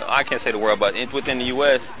 I can't say the world, but within the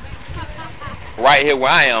U.S., right here where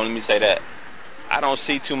I am, let me say that, I don't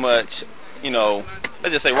see too much,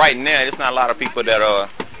 let's just say right now, it's not a lot of people that are,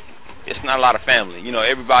 it's not a lot of family.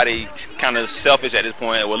 Everybody kind of selfish at this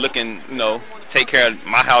point. We're looking, take care of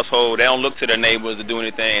my household. They don't look to their neighbors to do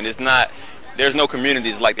anything. There's no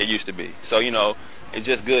communities like there used to be. So, it's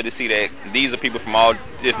just good to see that these are people from all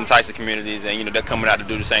different types of communities, and, they're coming out to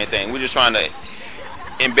do the same thing. We're just trying to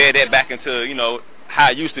embed that back into, how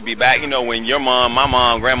it used to be back, when your mom, my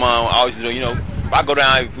mom, grandma always do, if I go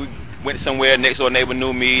down, if we went somewhere, next door neighbor knew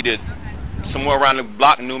me, somewhere around the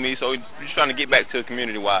block knew me, so we're just trying to get back to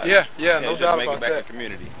community-wise. Yeah, no doubt about that. Back to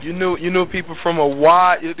community. You knew people from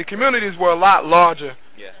the communities were a lot larger.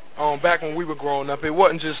 Yeah. Back when we were growing up, it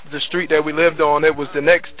wasn't just the street that we lived on. It was the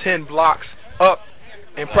next 10 blocks up,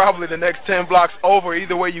 and probably the next 10 blocks over.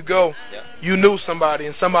 Either way you go, you knew somebody,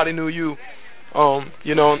 and somebody knew you.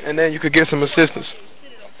 And then you could get some assistance.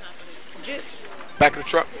 Back of the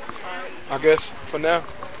truck, I guess for now.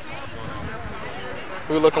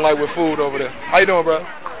 We're looking like we're food over there. How you doing, bro?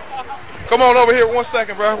 Come on over here 1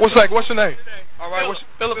 second, bro. 1 second. What's your name? All right.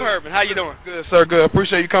 Philip Herman. How you doing? Good, sir. Good.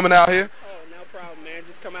 Appreciate you coming out here. Oh, no problem, man.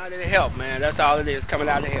 Just come out here to help, man. That's all it is,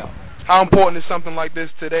 coming out to help. How important is something like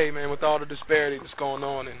this today, man, with all the disparity that's going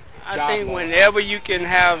on? I think whenever you can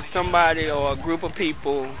have somebody or a group of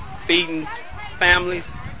people feeding families,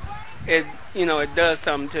 it does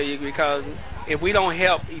something to you, because if we don't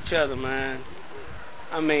help each other, man,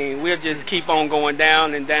 we'll just keep on going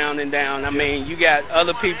down and down and down. You got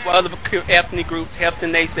other people, other ethnic groups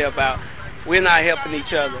helping themselves out. We're not helping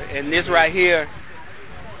each other. And this right here,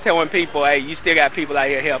 telling people, hey, you still got people out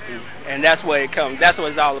here helping. And that's where it comes. That's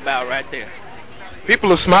what it's all about right there.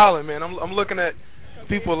 People are smiling, man. I'm looking at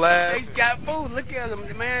people laugh. They got food. Look at them,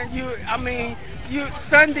 man.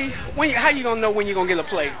 Sunday, how you gonna know when you're gonna get a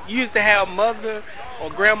plate? You used to have mother or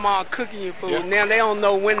grandma cooking your food. Yeah. Now they don't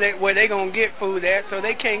know where they gonna get food at, so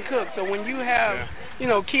they can't cook. So when you have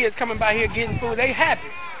kids coming by here getting food, they happy,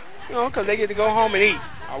 because they get to go home and eat.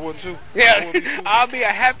 I would too. Yeah, I'll be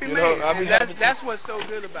a happy man. That's what's so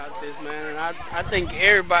good about this, man. And I think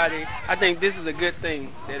this is a good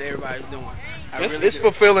thing that everybody's doing. It's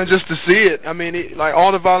fulfilling just to see it.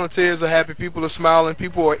 All the volunteers are happy. People are smiling.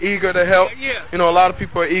 People are eager to help. Yeah. A lot of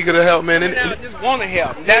people are eager to help, man. They just want to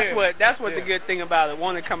help. That's what the good thing about it.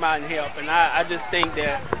 Want to come out and help. And I just think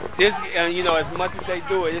that this, as much as they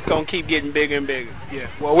do it, it's gonna keep getting bigger and bigger. Yeah.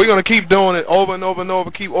 Well, we're gonna keep doing it over and over and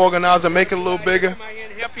over. Keep organizing, make it a little bigger.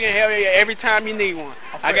 Help you every time you need one.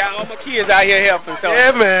 I got all my kids out here helping. So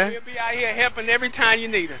yeah, man. We'll be out here helping every time you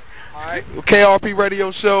need us. All right. KRP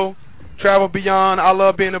Radio Show, Travel Beyond. I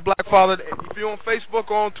Love Being a Black Father. If you're on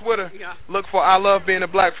Facebook or on Twitter, look for I Love Being a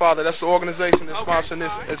Black Father. That's the organization that's sponsoring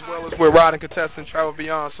this, as well as we're riding contestant Travel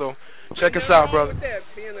Beyond. So check us out, brother.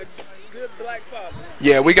 Being a good black father.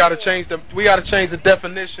 Yeah, we gotta change the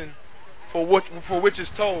definition for which is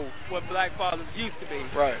told. What black fathers used to be.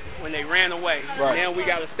 Right. When they ran away. Right. Now we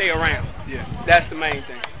gotta stay around. Yeah. That's the main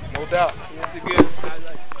thing. No doubt. That's a good.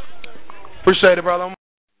 Appreciate it, brother.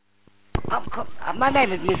 My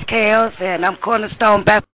name is Miss Kels, and I'm Cornerstone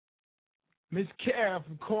Baptist. Miss Carol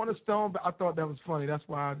from Cornerstone. I thought that was funny. That's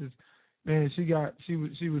why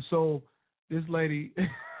she was so, this lady.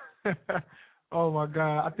 Oh my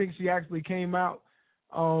God! I think she actually came out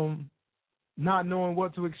not knowing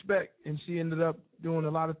what to expect, and she ended up doing a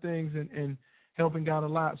lot of things and helping out a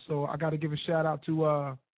lot. So I got to give a shout out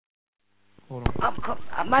to. Hold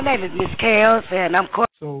on. My name is Miss Kels, and I'm.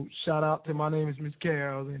 So shout out to my name is Miss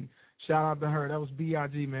Carol, and shout out to her. That was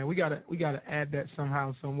B.I.G. man. We gotta add that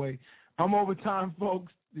somehow, some way. I'm over time,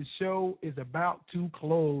 folks. The show is about to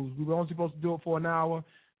close. We were only supposed to do it for an hour.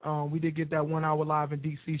 We did get that 1 hour live in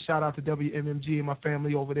D.C. Shout out to WMMG and my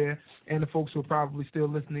family over there, and the folks who are probably still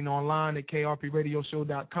listening online at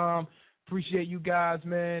krpradioshow.com. Appreciate you guys,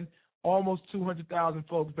 man. Almost 200,000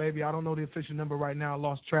 folks, baby. I don't know the official number right now. I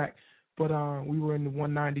lost track. But we were in the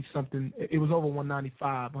 190-something. It was over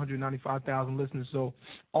 195,000 listeners. So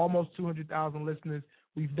almost 200,000 listeners.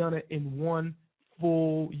 We've done it in one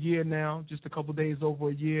full year now, just a couple of days over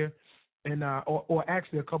a year, and or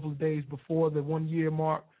actually a couple of days before the 1 year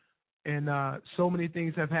mark. And so many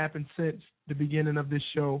things have happened since the beginning of this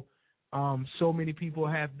show. So many people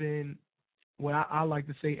have been, well, I like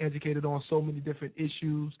to say, educated on so many different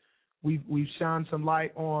issues. We've shined some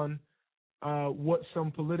light on what some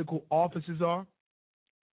political offices are.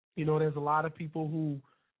 There's a lot of people who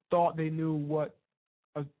thought they knew what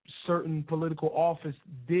a certain political office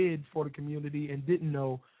did for the community and didn't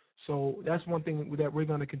know. So that's one thing that we're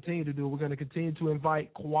going to continue to do. We're going to continue to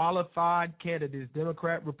invite qualified candidates,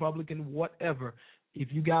 Democrat, Republican, whatever.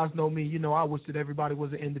 If you guys know me, I wish that everybody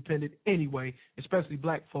was an independent anyway, especially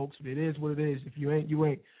black folks. It is what it is. If you ain't, you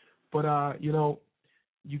ain't. But,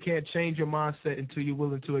 you can't change your mindset until you're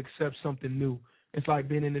willing to accept something new. It's like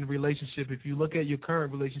being in a relationship. If you look at your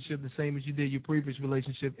current relationship the same as you did your previous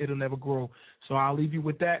relationship, it'll never grow. So I'll leave you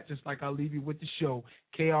with that, just like I'll leave you with the show.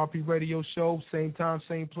 KRP Radio Show, same time,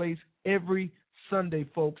 same place, every Sunday,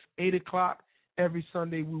 folks, 8 o'clock. Every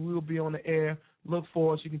Sunday we will be on the air. Look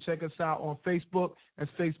for us. You can check us out on Facebook.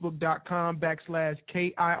 That's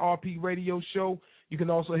facebook.com/KIRP Radio Show. You can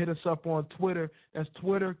also hit us up on Twitter. That's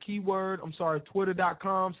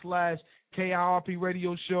twitter.com/KIRP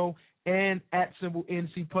Radio Show and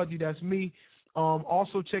 @NC Pudgy. That's me.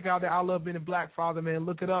 Also check out the I Love Being a Black Father, man.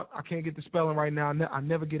 Look it up. I can't get the spelling right now. I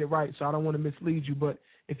never get it right, so I don't want to mislead you. But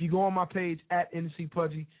if you go on my page @NC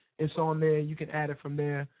Pudgy, it's on there. You can add it from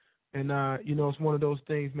there. And, it's one of those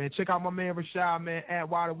things, man. Check out my man Rashad, man,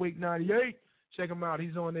 @WideAwake98. Check him out.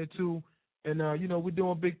 He's on there, too. And, we're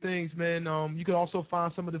doing big things, man. You can also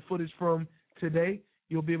find some of the footage from today.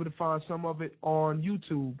 You'll be able to find some of it on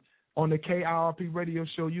YouTube, on the KIRP Radio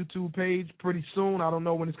Show YouTube page pretty soon. I don't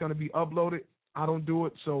know when it's going to be uploaded. I don't do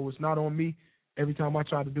it, so it's not on me. Every time I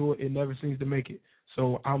try to do it, it never seems to make it.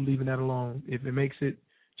 So I'm leaving that alone. If it makes it,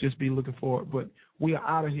 just be looking for it. But we are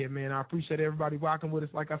out of here, man. I appreciate everybody rocking with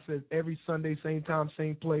us. Like I said, every Sunday, same time,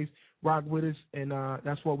 same place. Rock with us, and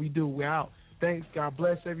that's what we do. We're out. Thanks. God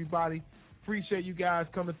bless everybody. Appreciate you guys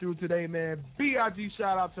coming through today, man. B.I.G.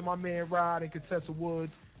 shout out to my man Rod and Contessa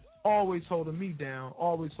Woods. Always holding me down.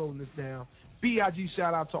 Always holding us down. B.I.G.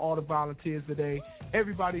 shout out to all the volunteers today.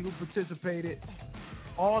 Everybody who participated.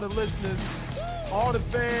 All the listeners. All the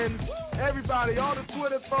fans. Everybody. All the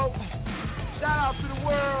Twitter folks. Shout out to the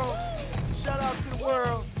world. Shout out to the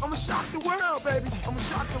world. I'm going to shock the world, baby. I'm going to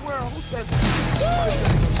shock the world. Who said that?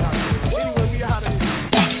 Anyway, we out of here.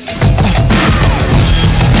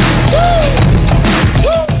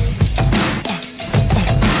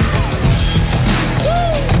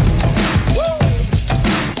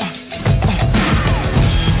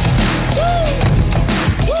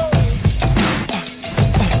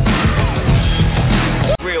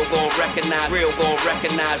 Real gon'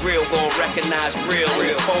 recognize real.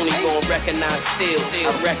 Phony gon' recognize still.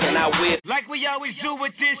 I reckon I will. Like we always do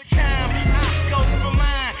with this time. I go for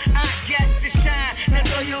mine. I got to shine. Now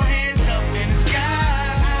throw your hands up in the sky.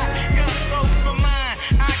 I go for mine.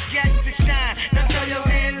 I got to shine. Now throw your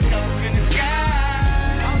hands up.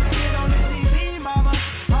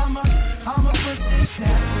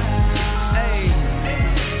 Snap.